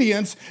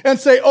obedience and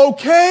say,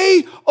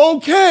 okay,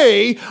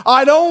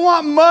 I don't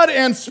want mud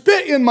and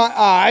spit in my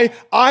eye.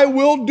 I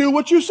will do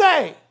what you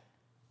say.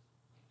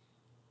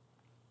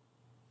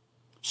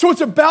 So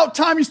it's about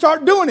time you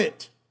start doing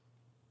it.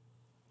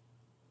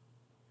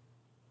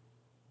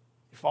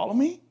 You follow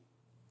me?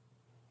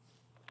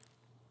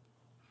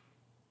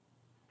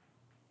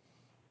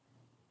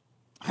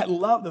 I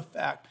love the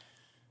fact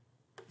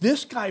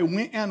this guy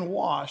went and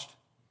washed.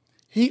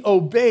 He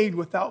obeyed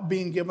without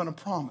being given a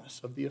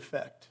promise of the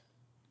effect.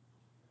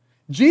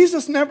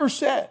 Jesus never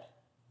said,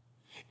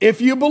 if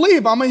you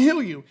believe, I'm going to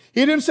heal you.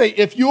 He didn't say,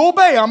 if you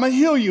obey, I'm going to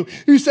heal you.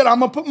 He said, I'm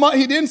going to put mud.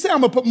 He didn't say,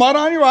 I'm going to put mud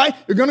on your eye.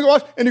 You're going to go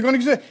wash and you're going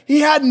to get it. He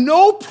had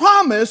no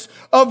promise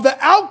of the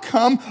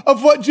outcome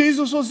of what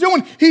Jesus was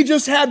doing. He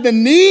just had the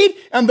need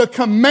and the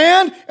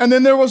command, and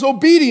then there was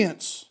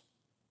obedience.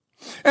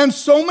 And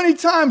so many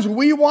times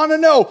we want to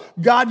know,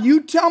 God,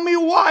 you tell me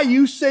why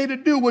you say to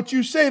do what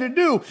you say to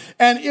do.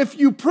 And if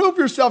you prove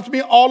yourself to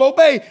me, I'll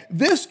obey.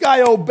 This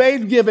guy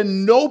obeyed,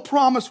 given no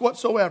promise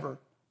whatsoever.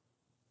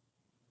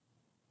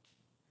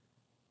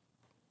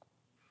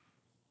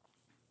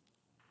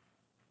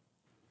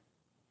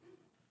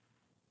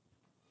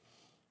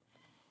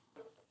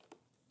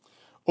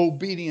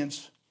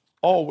 Obedience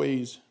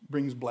always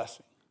brings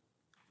blessing.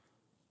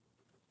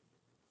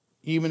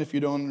 Even if you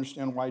don't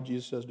understand why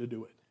Jesus says to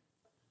do it.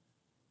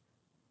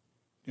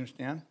 You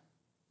understand?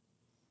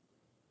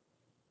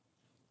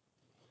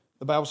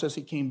 The Bible says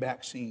he came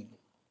back seeing.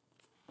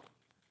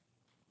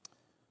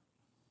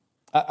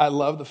 I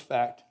love the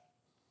fact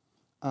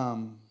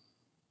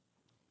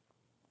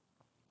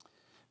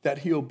that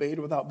he obeyed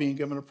without being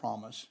given a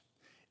promise,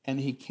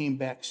 and he came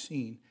back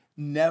seeing.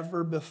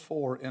 Never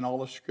before in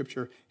all of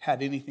Scripture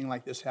had anything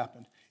like this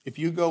happen. If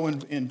you go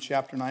in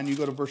chapter 9, you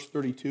go to verse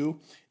 32,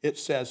 it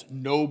says,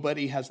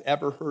 nobody has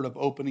ever heard of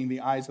opening the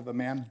eyes of a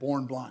man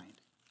born blind.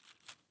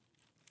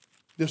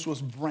 This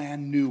was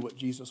brand new what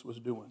Jesus was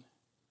doing.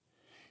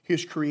 He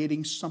was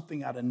creating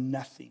something out of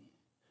nothing.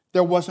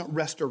 There wasn't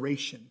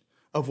restoration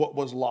of what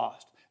was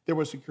lost. There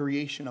was a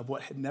creation of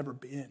what had never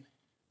been.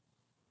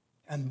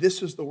 And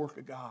this is the work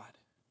of God.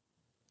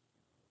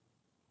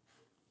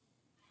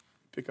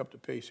 Pick up the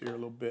pace here a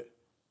little bit.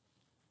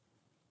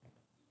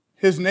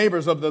 His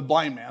neighbors of the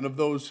blind man, of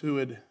those who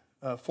had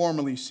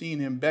formerly seen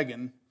him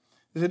begging,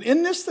 they said,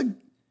 isn't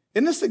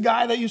this the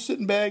guy that you sit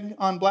and beg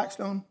on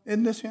Blackstone?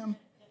 Isn't this him?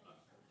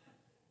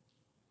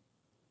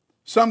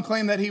 Some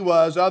claim that he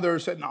was.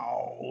 Others said,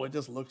 no, it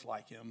just looks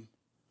like him.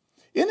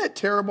 Isn't it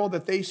terrible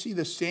that they see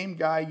the same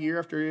guy year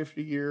after year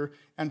after year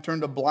and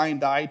turn a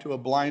blind eye to a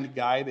blind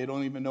guy? They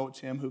don't even know it's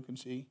him who can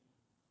see.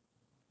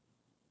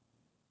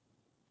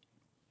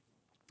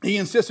 He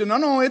insisted,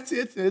 no,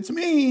 it's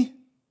me.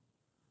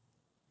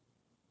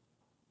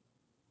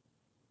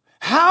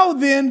 How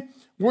then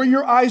were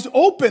your eyes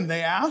open,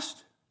 they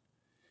asked.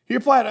 He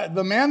replied,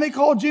 the man they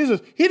called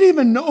Jesus, he didn't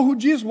even know who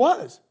Jesus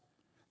was.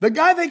 The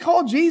guy they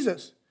called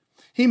Jesus.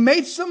 He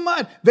made some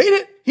mud.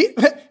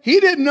 He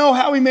didn't know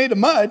how he made the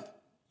mud.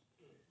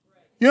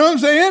 You know what I'm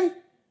saying?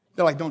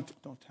 They're like, don't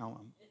tell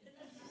him.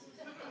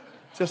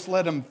 Just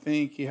let him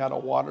think he had a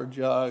water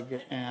jug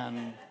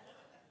and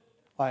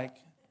like,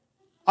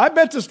 I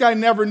bet this guy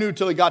never knew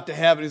till he got to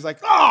heaven. He's like,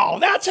 oh,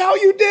 that's how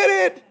you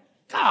did it.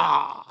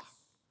 Ah.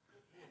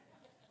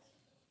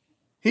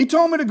 He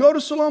told me to go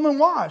to Siloam and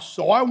wash.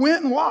 So I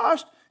went and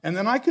washed, and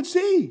then I could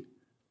see.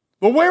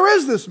 But where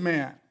is this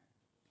man?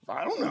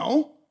 I don't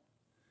know.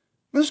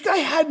 This guy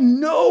had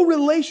no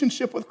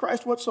relationship with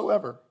Christ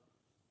whatsoever.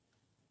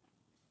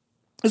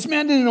 This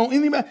man didn't know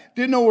anything about,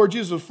 didn't know where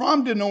Jesus was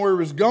from, didn't know where he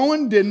was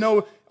going, didn't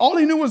know, all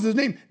he knew was his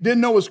name, didn't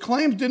know his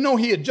claims, didn't know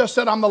he had just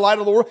said, I'm the light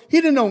of the world. He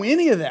didn't know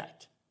any of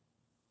that.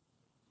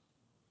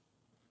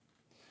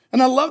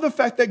 And I love the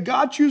fact that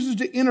God chooses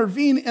to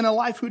intervene in a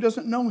life who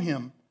doesn't know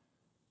him.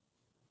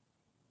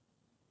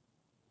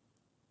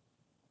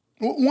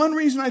 One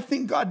reason I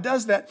think God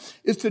does that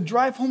is to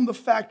drive home the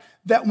fact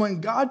that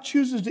when God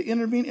chooses to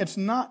intervene, it's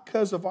not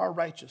because of our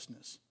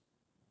righteousness.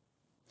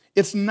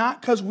 It's not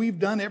because we've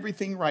done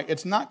everything right.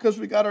 It's not because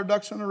we got our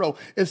ducks in a row.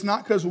 It's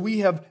not because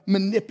we have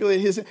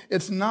manipulated his.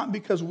 It's not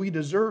because we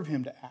deserve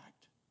him to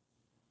act.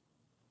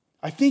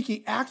 I think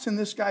he acts in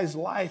this guy's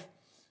life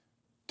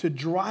to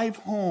drive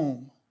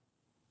home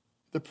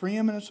the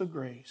preeminence of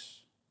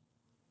grace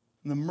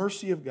and the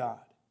mercy of God.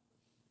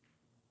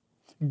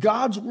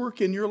 God's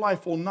work in your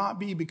life will not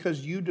be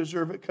because you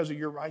deserve it because of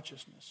your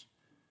righteousness.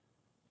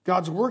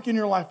 God's work in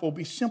your life will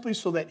be simply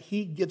so that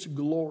he gets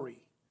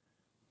glory.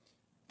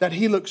 That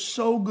he looks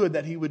so good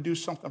that he would do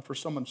something for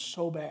someone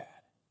so bad.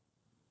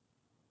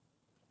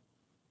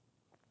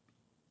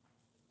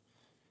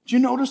 Do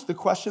you notice the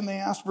question they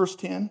asked, verse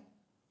 10?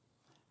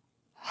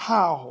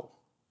 How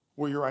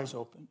were your eyes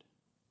opened?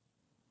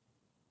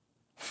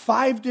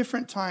 5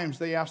 different times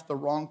they asked the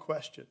wrong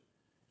question.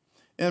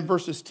 In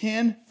verses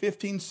 10,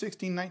 15,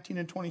 16, 19,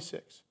 and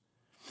 26.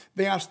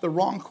 They asked the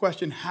wrong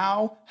question.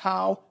 How?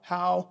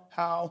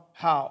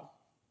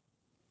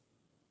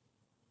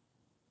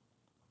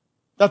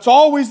 That's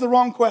always the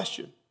wrong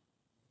question.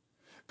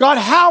 God,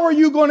 how are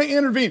you going to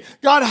intervene?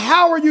 God,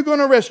 how are you going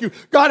to rescue?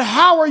 God,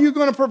 how are you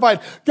going to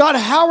provide? God,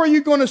 how are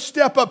you going to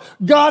step up?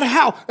 God,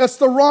 how? That's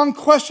the wrong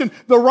question.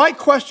 The right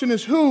question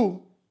is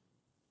who?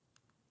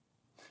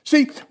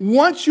 See,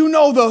 once you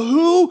know the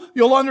who,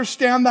 you'll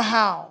understand the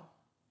how.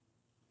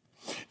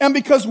 And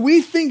because we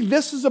think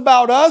this is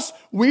about us,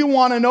 we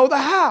want to know the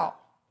how.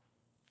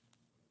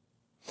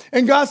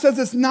 And God says,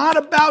 it's not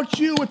about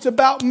you, it's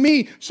about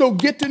me. So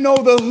get to know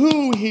the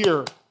who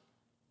here.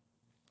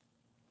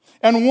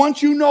 And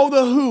once you know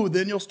the who,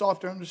 then you'll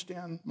start to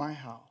understand my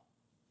how.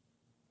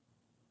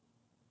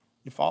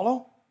 You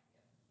follow?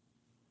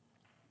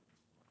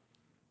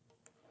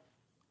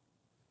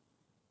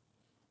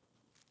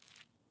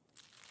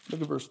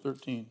 Look at verse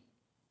 13.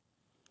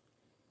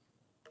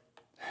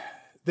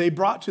 They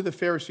brought to the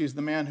Pharisees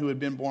the man who had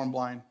been born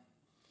blind,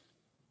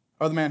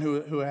 or the man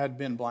who had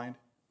been blind.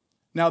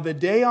 Now, the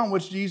day on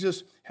which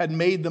Jesus had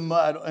made the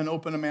mud and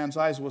opened a man's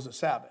eyes was a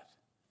Sabbath.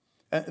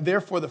 And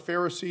therefore, the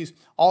Pharisees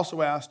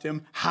also asked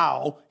him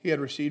how he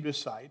had received his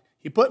sight.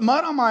 He put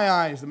mud on my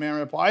eyes, the man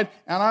replied,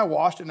 and I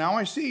washed, and now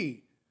I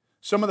see.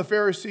 Some of the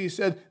Pharisees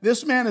said,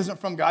 this man isn't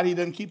from God. He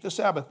doesn't keep the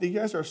Sabbath. These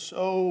guys are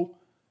so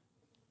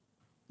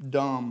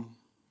dumb.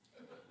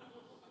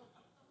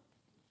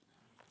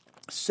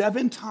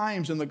 7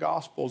 times in the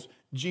Gospels,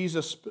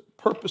 Jesus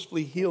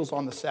purposefully heals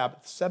on the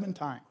Sabbath. 7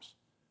 times.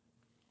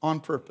 On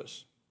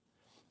purpose.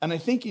 And I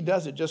think he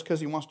does it just because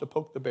he wants to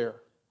poke the bear.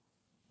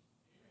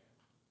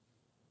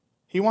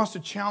 He wants to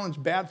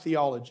challenge bad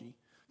theology.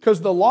 Because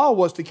the law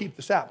was to keep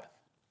the Sabbath.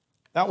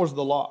 That was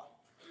the law.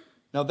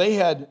 Now they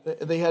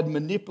had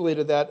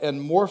manipulated that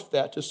and morphed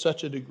that to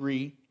such a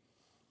degree.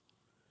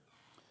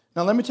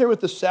 Now let me tell you what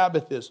the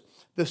Sabbath is.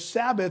 The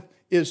Sabbath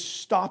is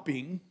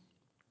stopping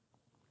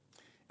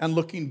and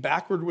looking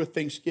backward with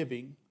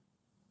thanksgiving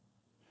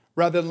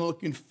rather than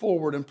looking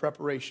forward in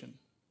preparation.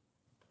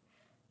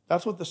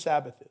 That's what the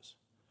Sabbath is.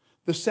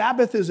 The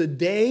Sabbath is a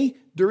day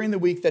during the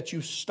week that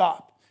you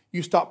stop.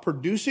 You stop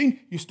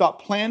producing, you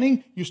stop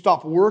planning, you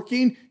stop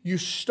working, you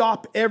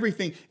stop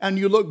everything, and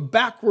you look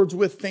backwards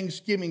with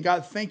thanksgiving.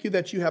 God, thank you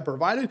that you have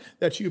provided,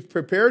 that you've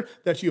prepared,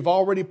 that you've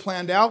already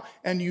planned out,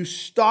 and you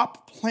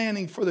stop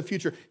planning for the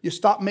future. You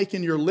stop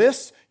making your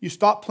lists, you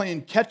stop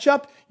playing catch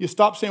up, you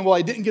stop saying, well,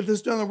 I didn't get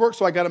this done in the work,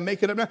 so I got to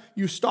make it up now.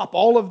 You stop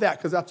all of that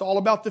because that's all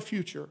about the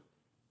future.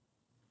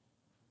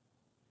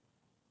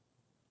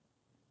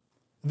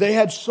 They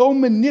had so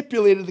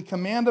manipulated the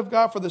command of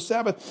God for the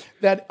Sabbath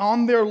that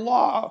on their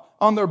law,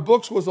 on their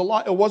books was a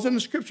law. It wasn't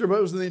a scripture, but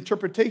it was the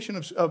interpretation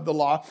of the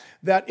law,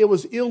 that it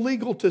was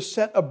illegal to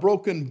set a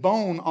broken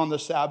bone on the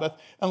Sabbath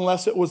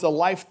unless it was a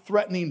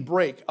life-threatening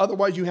break.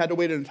 Otherwise, you had to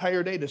wait an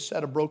entire day to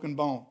set a broken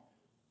bone.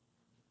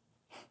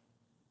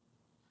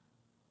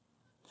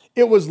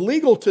 It was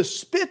legal to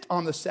spit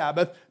on the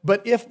Sabbath,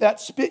 but if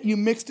that spit you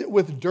mixed it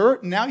with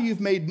dirt, now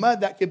you've made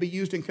mud that could be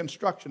used in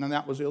construction, and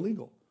that was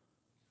illegal.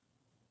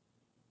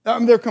 I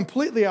mean, they're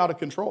completely out of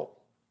control.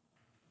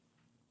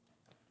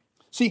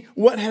 See,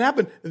 what had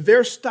happened,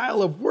 their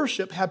style of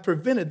worship had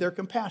prevented their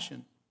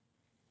compassion.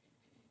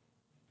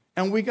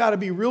 And we got to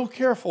be real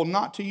careful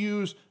not to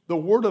use the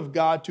Word of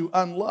God to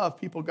unlove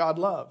people God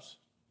loves.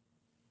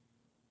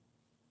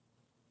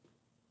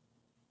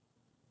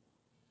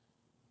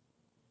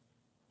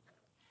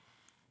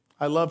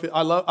 I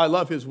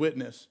love his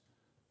witness.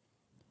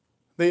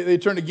 They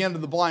turned again to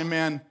the blind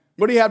man.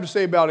 What do you have to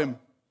say about him?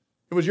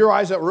 It was your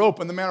eyes that were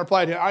open. The man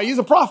replied, he's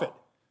a prophet.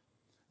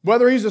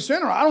 Whether he's a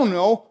sinner, I don't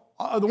know.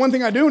 The one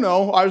thing I do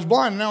know, I was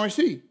blind and now I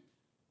see.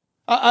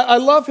 I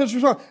love his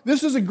response.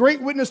 This is a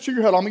great witness to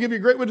your huddle. I'm going to give you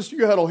a great witness to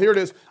your huddle. Here it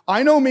is.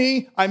 I know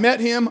me. I met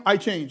him. I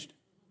changed.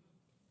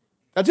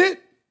 That's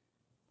it.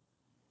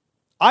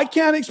 I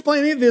can't explain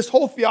any of this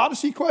whole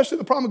theodicy question,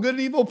 the problem of good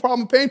and evil, the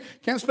problem of pain.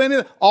 Can't explain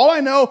it. All I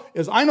know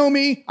is I know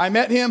me. I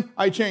met him.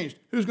 I changed.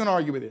 Who's going to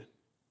argue with you?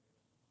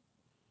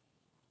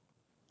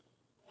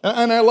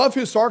 And I love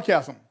his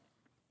sarcasm.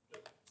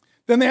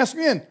 Then they ask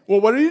again,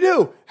 well, what did he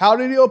do? How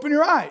did he open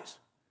your eyes?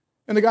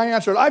 And the guy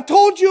answered, I've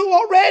told you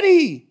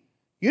already.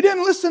 You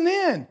didn't listen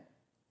in.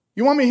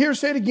 You want me to hear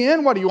say it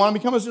again? What, do you want to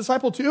become his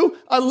disciple too?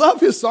 I love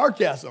his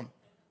sarcasm.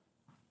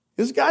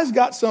 This guy's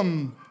got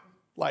some,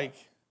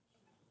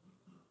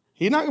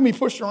 he's not going to be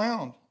pushed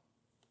around.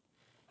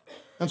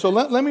 And so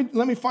let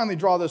me finally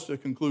draw this to a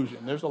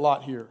conclusion. There's a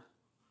lot here.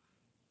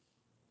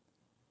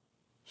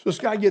 So this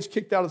guy gets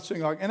kicked out of the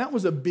synagogue, and that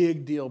was a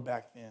big deal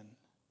back then.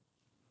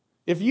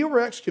 If you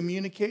were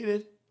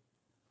excommunicated,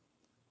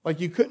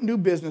 you couldn't do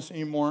business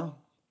anymore,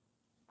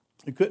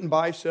 you couldn't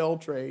buy, sell,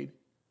 trade,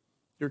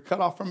 you're cut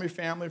off from your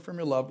family, from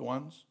your loved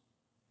ones.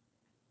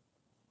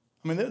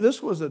 I mean,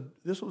 this was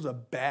a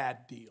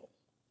bad deal.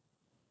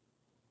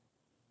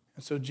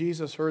 And so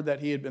Jesus heard that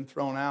he had been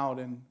thrown out,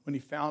 and when he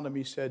found him,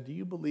 he said, do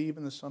you believe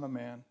in the Son of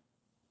Man?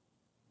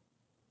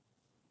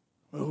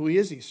 Well, who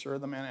is he, sir?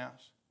 The man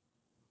asked.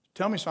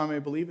 Tell me so I may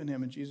believe in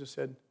him. And Jesus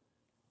said,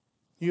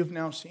 you have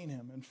now seen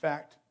him. In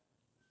fact,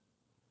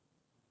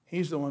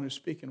 he's the one who's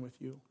speaking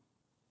with you.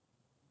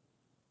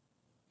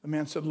 The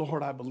man said,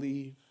 Lord, I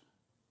believe,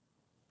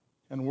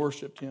 and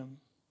worshiped him.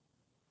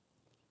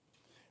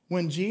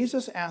 When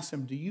Jesus asked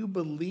him, do you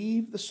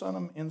believe in the Son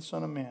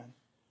of Man?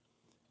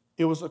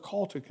 It was a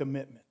call to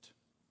commitment.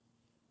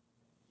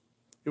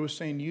 It was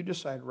saying, you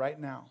decide right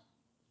now.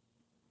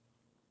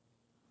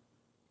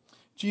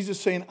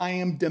 Jesus saying, I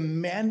am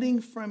demanding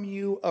from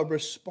you a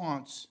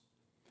response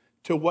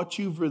to what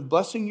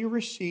blessing you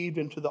received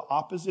and to the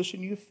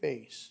opposition you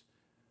face.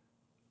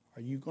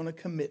 Are you going to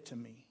commit to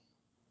me?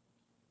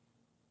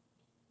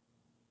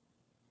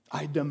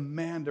 I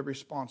demand a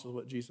response, is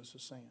what Jesus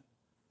is saying.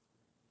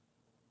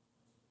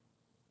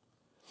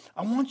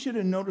 I want you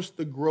to notice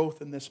the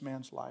growth in this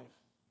man's life.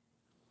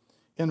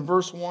 In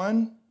verse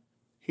 1,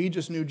 he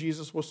just knew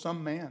Jesus was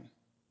some man.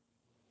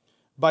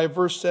 By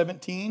verse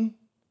 17,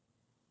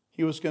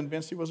 he was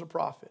convinced he was a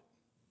prophet.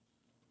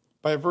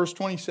 By verse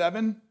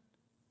 27,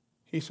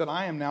 he said,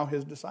 I am now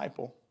his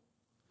disciple.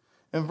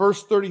 In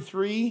verse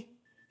 33,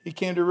 he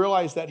came to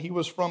realize that he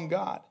was from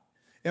God.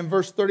 In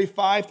verse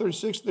 35,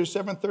 36,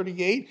 37,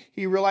 38,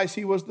 he realized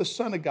he was the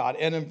Son of God.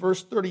 And in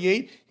verse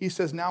 38, he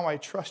says, now I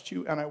trust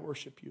you and I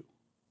worship you.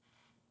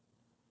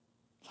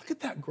 Look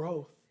at that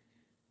growth.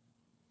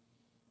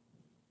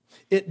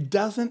 It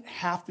doesn't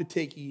have to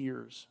take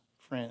years,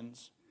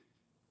 friends.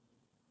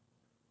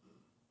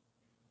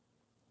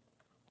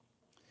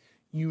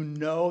 You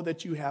know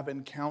that you have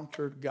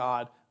encountered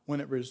God when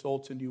it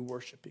results in you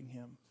worshiping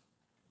him.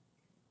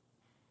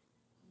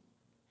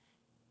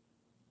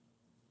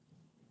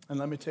 And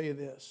let me tell you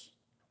this.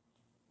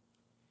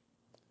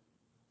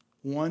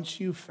 Once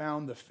you've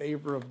found the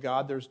favor of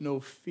God, there's no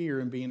fear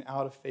in being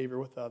out of favor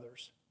with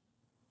others.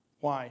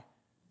 Why?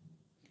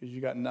 Because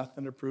you got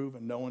nothing to prove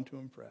and no one to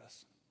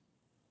impress.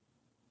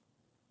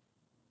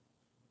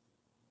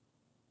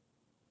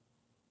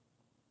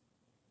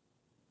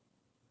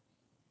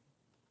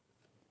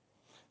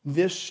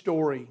 This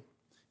story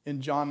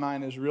in John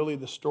 9 is really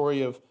the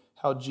story of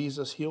how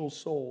Jesus heals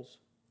souls.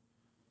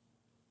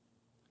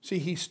 See,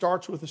 he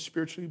starts with the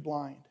spiritually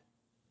blind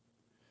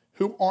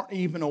who aren't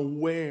even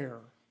aware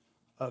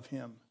of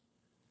him.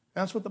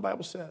 That's what the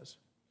Bible says.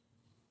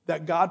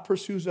 That God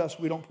pursues us,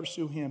 we don't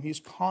pursue him. He's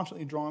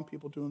constantly drawing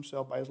people to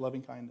himself by his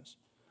loving kindness.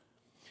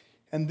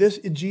 And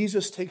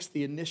Jesus takes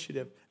the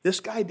initiative. This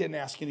guy didn't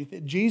ask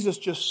anything. Jesus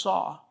just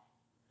saw.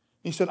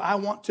 He said, I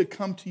want to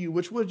come to you,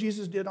 which is what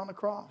Jesus did on the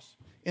cross,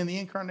 in the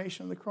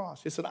incarnation of the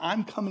cross. He said,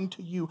 I'm coming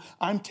to you.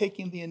 I'm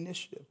taking the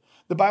initiative.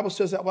 The Bible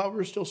says that while we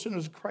were still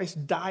sinners,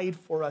 Christ died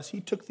for us. He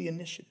took the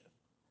initiative.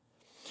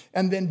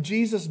 And then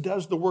Jesus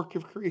does the work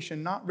of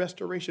creation, not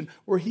restoration,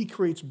 where he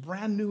creates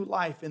brand new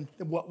life in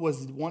what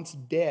was once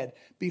dead.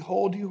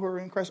 Behold, you who are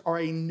in Christ are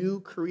a new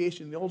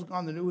creation. The old is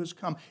gone, the new has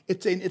come.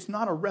 It's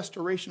not a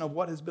restoration of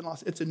what has been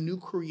lost. It's a new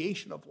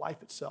creation of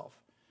life itself.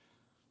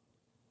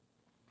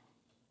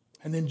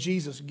 And then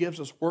Jesus gives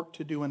us work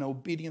to do and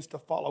obedience to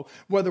follow.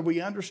 Whether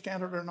we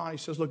understand it or not, he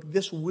says, look,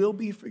 this will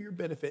be for your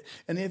benefit.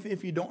 And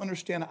if you don't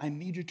understand it, I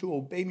need you to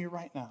obey me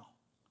right now.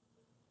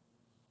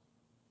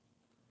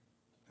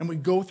 And we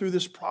go through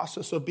this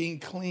process of being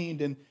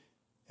cleaned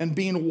and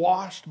being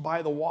washed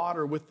by the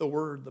water with the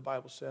word, the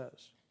Bible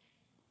says.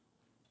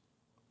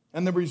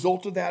 And the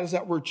result of that is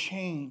that we're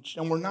changed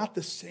and we're not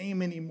the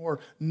same anymore.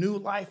 New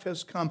life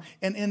has come.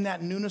 And in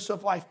that newness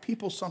of life,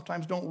 people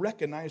sometimes don't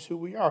recognize who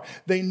we are.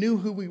 They knew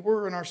who we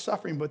were in our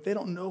suffering, but they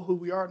don't know who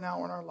we are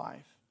now in our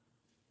life.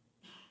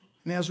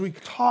 And as we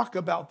talk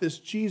about this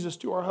Jesus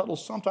to our huddle,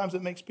 sometimes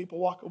it makes people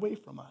walk away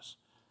from us.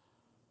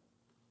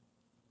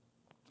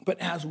 But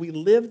as we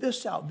live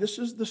this out, this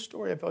is the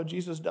story of how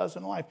Jesus does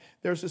in life.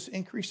 There's this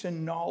increase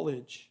in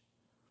knowledge,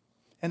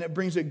 and it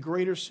brings a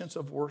greater sense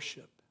of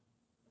worship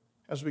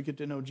as we get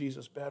to know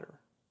Jesus better.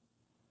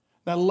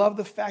 And I love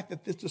the fact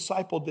that this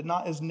disciple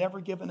is never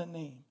given a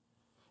name.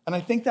 And I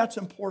think that's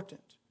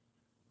important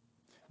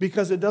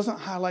because it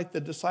doesn't highlight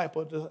the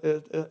disciple,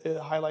 it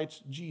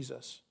highlights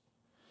Jesus.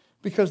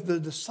 Because the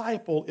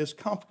disciple is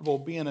comfortable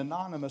being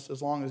anonymous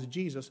as long as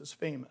Jesus is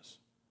famous.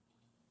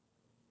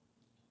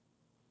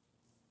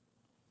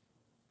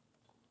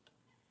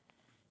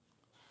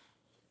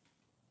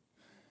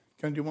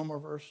 Can I do one more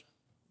verse?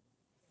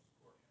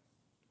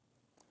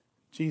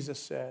 Jesus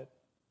said,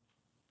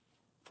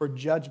 for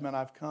judgment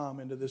I've come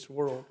into this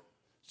world,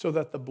 so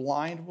that the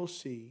blind will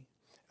see,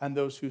 and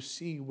those who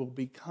see will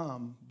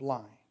become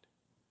blind.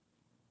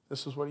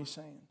 This is what he's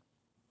saying.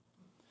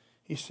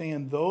 He's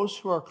saying those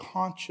who are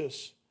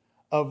conscious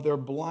of their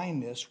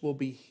blindness will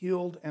be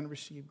healed and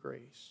receive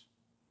grace.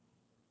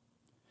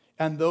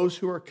 And those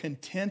who are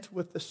content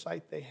with the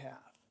sight they have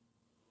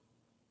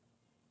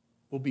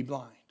will be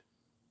blind.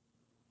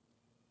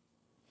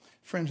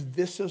 Friends,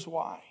 this is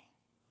why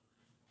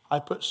I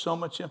put so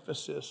much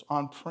emphasis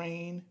on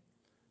praying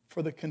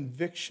for the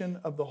conviction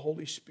of the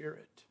Holy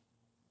Spirit.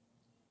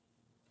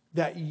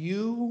 That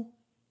you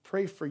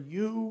pray for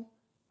you,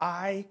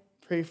 I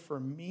pray for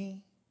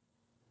me.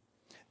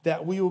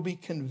 That we will be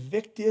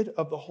convicted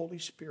of the Holy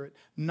Spirit,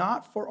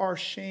 not for our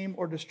shame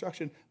or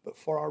destruction, but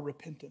for our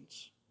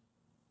repentance.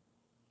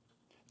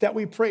 That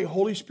we pray,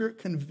 Holy Spirit,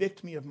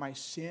 convict me of my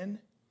sin.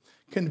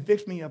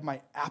 Convict me of my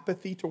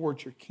apathy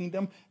towards your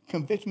kingdom.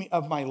 Convict me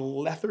of my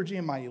lethargy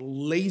and my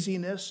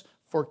laziness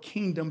for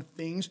kingdom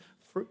things.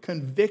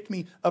 Convict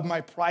me of my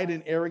pride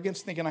and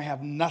arrogance, thinking I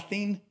have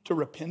nothing to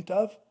repent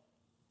of.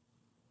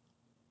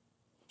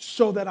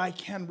 So that I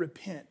can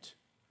repent.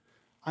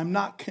 I'm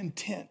not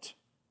content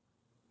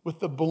with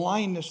the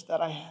blindness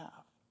that I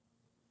have.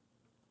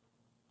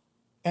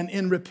 And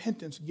in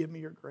repentance, give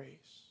me your grace.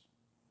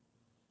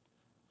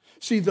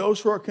 See, those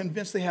who are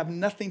convinced they have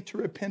nothing to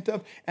repent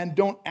of and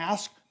don't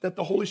ask that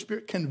the Holy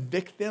Spirit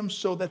convict them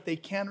so that they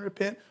can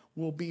repent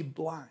will be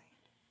blind.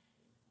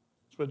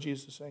 That's what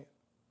Jesus is saying.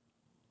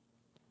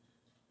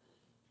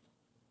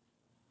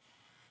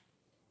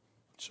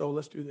 So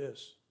let's do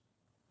this.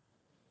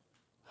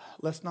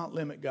 Let's not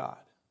limit God.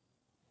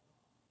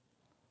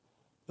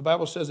 The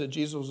Bible says that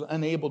Jesus was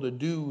unable to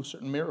do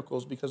certain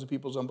miracles because of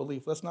people's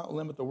unbelief. Let's not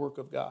limit the work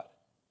of God.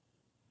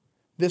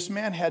 This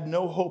man had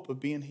no hope of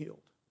being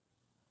healed.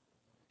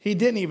 He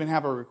didn't even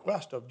have a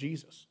request of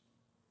Jesus.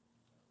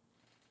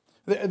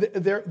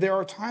 There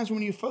are times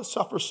when you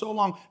suffer so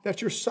long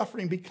that your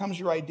suffering becomes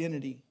your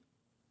identity.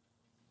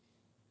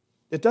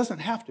 It doesn't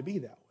have to be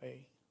that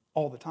way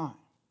all the time.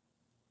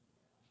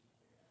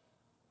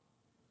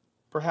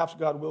 Perhaps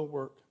God will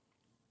work.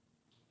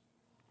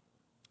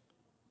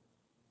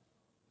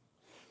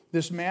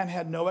 This man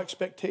had no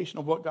expectation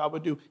of what God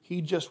would do. He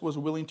just was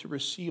willing to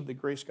receive the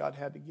grace God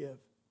had to give.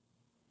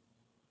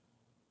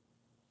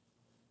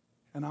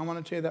 And I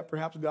want to tell you that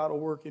perhaps God will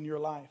work in your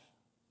life.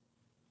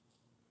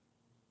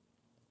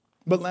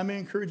 But let me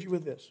encourage you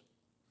with this.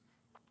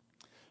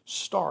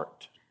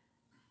 Start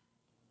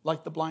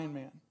like the blind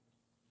man.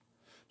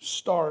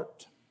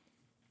 Start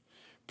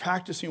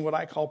practicing what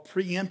I call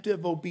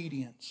preemptive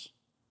obedience.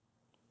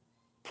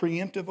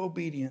 Preemptive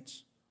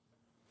obedience.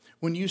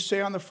 When you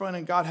say on the front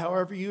end, God,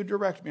 however you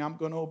direct me, I'm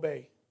going to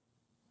obey.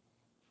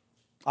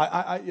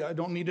 I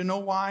don't need to know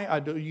why.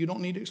 You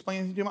don't need to explain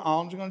anything to me.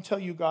 I'm just going to tell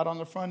you, God, on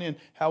the front end,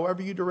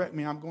 however you direct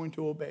me, I'm going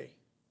to obey.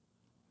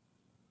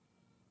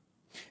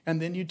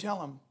 And then you tell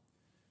him,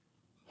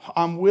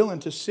 I'm willing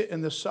to sit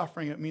in this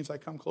suffering. It means I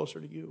come closer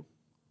to you.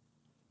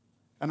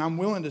 And I'm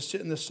willing to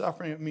sit in this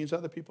suffering. It means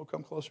other people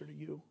come closer to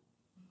you.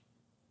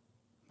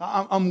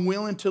 I'm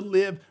willing to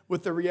live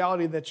with the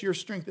reality that your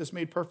strength is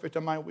made perfect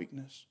in my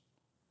weakness.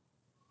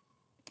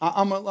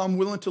 I'm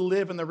willing to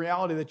live in the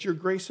reality that your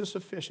grace is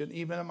sufficient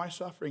even in my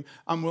suffering.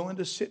 I'm willing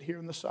to sit here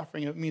in the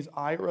suffering. It means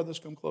I or others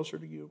come closer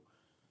to you.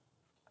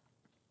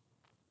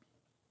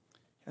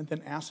 And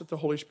then ask that the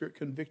Holy Spirit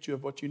convict you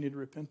of what you need to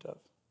repent of.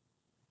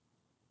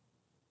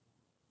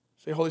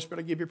 Say, Holy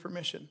Spirit, I give you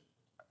permission.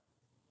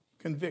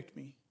 Convict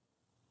me.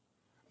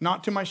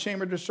 Not to my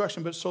shame or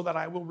destruction, but so that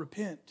I will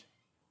repent.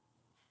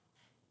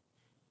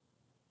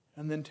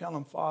 And then tell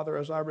him, Father,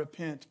 as I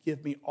repent,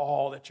 give me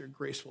all that your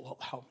grace will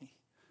allow me.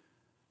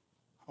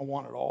 I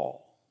want it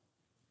all.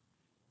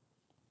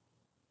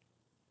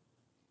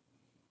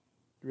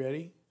 You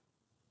ready?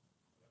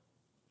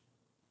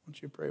 I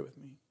want you to pray with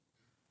me.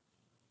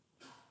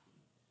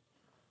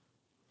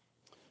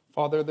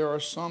 Father, there are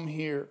some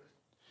here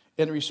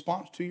in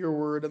response to your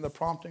word and the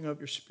prompting of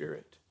your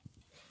Spirit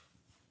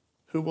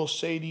who will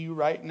say to you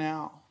right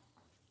now,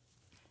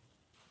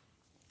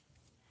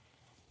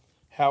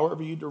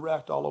 however you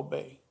direct, I'll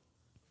obey.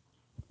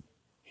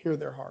 Hear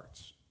their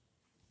hearts.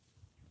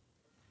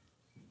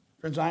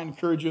 Friends, I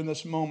encourage you in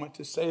this moment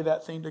to say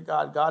that thing to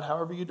God. God,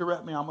 however you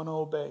direct me, I'm going to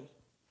obey.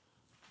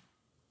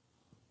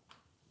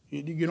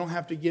 You don't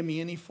have to give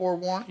me any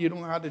forewarning. You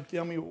don't have to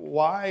tell me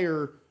why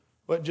or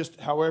what.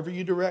 Just however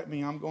you direct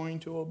me, I'm going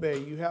to obey.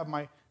 You have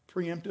my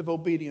preemptive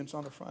obedience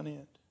on the front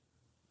end.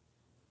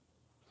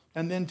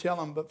 And then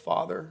tell him, but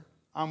Father,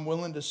 I'm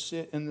willing to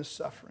sit in this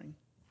suffering.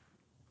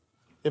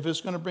 If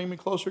it's going to bring me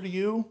closer to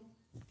you,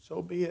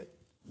 so be it.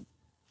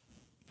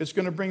 If it's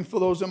going to bring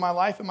for those in my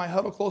life and my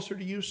huddle closer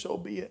to you, so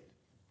be it.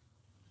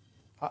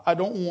 I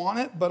don't want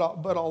it, but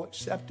I'll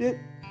accept it.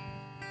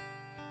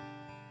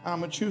 I'm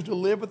going to choose to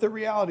live with the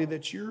reality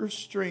that your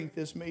strength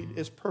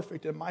is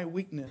perfect in my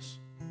weakness.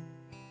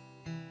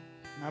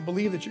 And I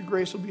believe that your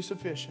grace will be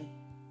sufficient.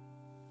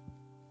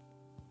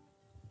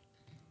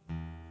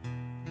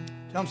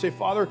 Tell him, say,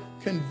 Father,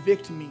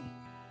 convict me.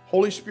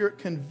 Holy Spirit,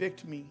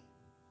 convict me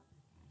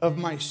of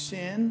my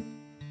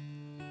sin,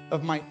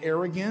 of my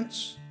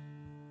arrogance,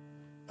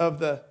 of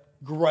the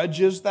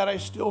grudges that I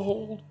still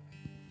hold,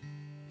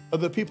 of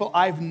the people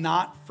I've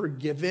not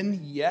forgiven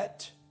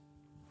yet,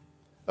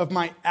 of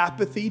my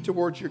apathy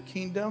towards your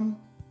kingdom,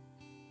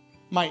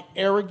 my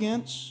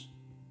arrogance,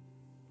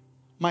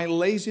 my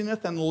laziness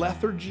and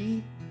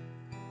lethargy,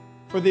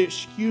 for the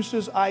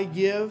excuses I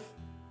give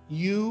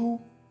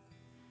you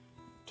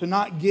to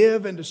not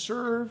give and to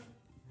serve.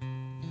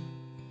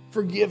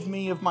 Forgive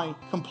me of my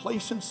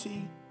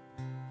complacency,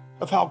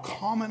 of how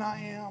common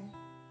I am.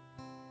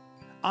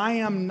 I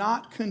am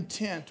not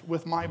content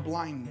with my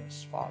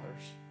blindness,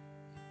 fathers.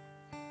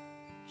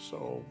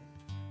 So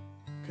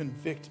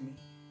convict me.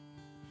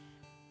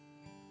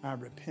 I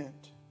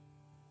repent.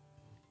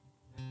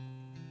 And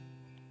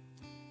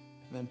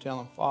then tell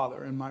him,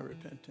 Father, in my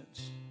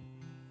repentance,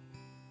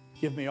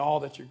 give me all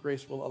that your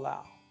grace will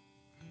allow.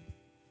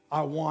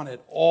 I want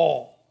it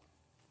all.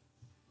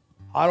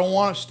 I don't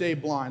want to stay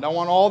blind. I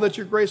want all that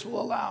your grace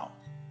will allow.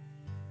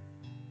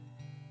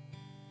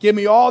 Give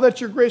me all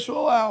that your grace will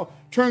allow.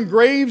 Turn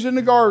graves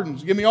into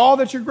gardens. Give me all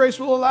that your grace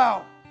will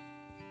allow.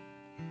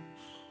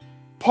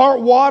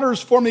 Part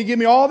waters for me. Give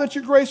me all that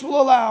your grace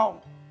will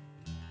allow.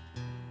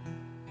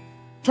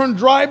 Turn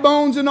dry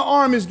bones into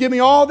armies. Give me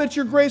all that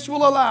your grace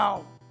will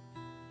allow.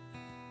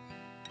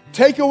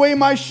 Take away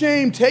my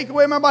shame. Take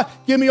away my body.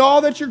 Give me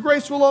all that your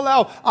grace will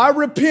allow. I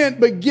repent,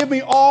 but give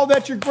me all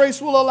that your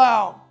grace will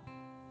allow.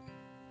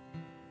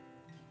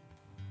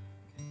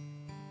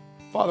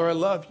 Father, I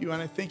love you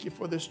and I thank you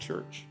for this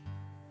church.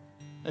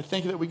 I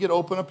thank you that we get to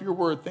open up your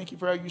word. Thank you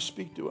for how you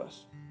speak to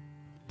us.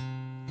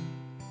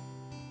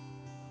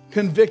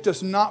 Convict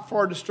us not for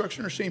our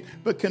destruction or shame,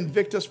 but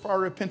convict us for our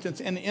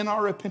repentance. And in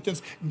our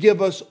repentance,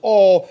 give us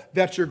all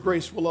that your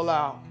grace will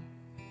allow.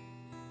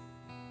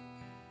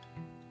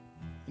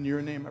 In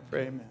your name I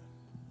pray, amen.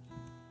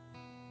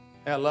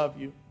 I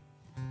love you.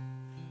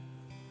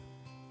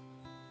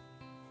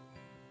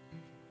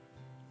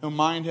 No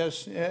mind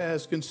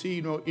has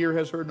conceived, no ear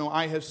has heard, no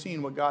eye has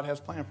seen what God has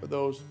planned for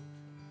those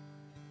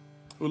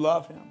who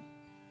love him.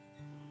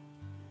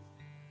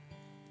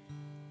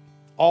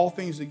 All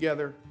things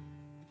together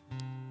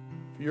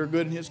for your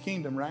good in his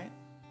kingdom, right?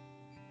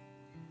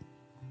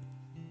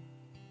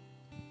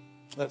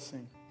 Let's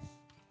sing.